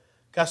 Okay.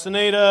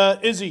 Castaneda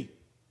Izzy. Here.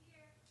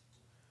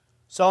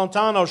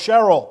 Salentano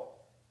Cheryl.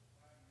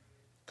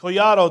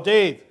 Collado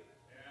Dave.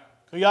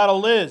 Yeah.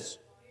 Collado Liz.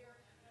 Here.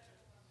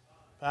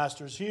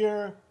 Pastor's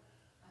here.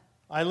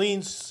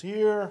 Eileen's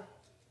here.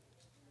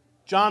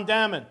 John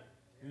Damon.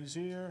 He's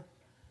here.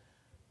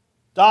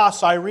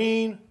 Das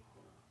Irene.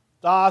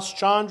 Das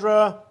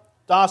Chandra.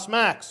 Das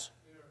Max.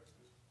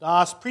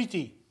 Das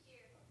Preeti.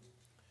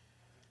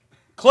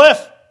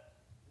 Cliff.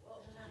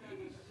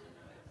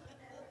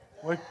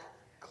 Wait,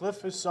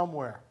 Cliff is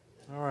somewhere.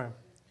 All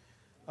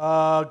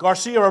right.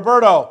 Garcia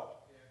Roberto.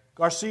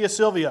 Garcia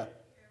Sylvia.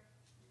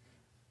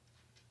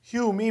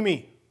 Hugh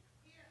Mimi.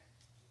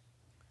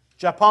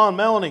 Japan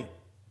Melanie.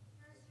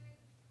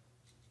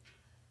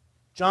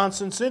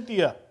 Johnson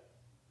Cynthia.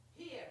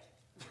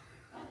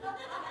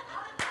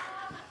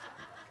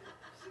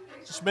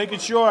 Just making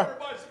sure.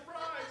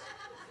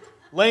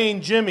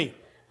 Lane Jimmy.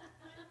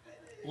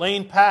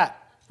 Lane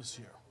Pat is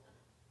here.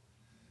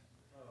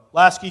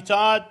 Lasky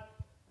Todd.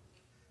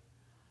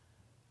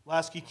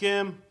 Lasky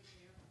Kim.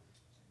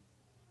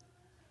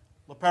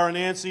 LaPera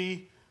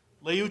Nancy.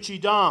 Leucci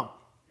Dom.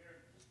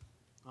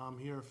 I'm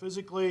here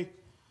physically.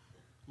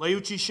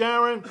 Leucci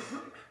Sharon.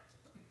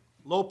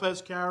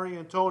 Lopez Carrie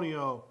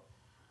Antonio.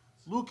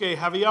 Luque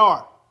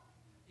Javier.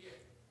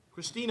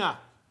 Christina.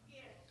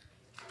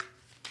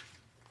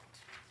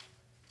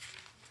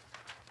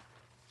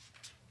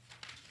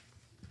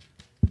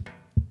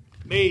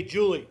 May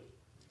Julie.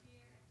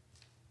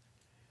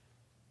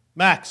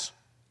 Max.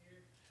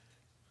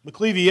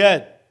 McLeavy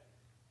Ed.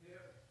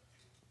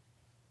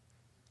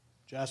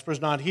 Jasper's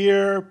not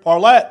here.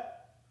 Parlette.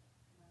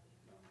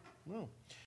 No.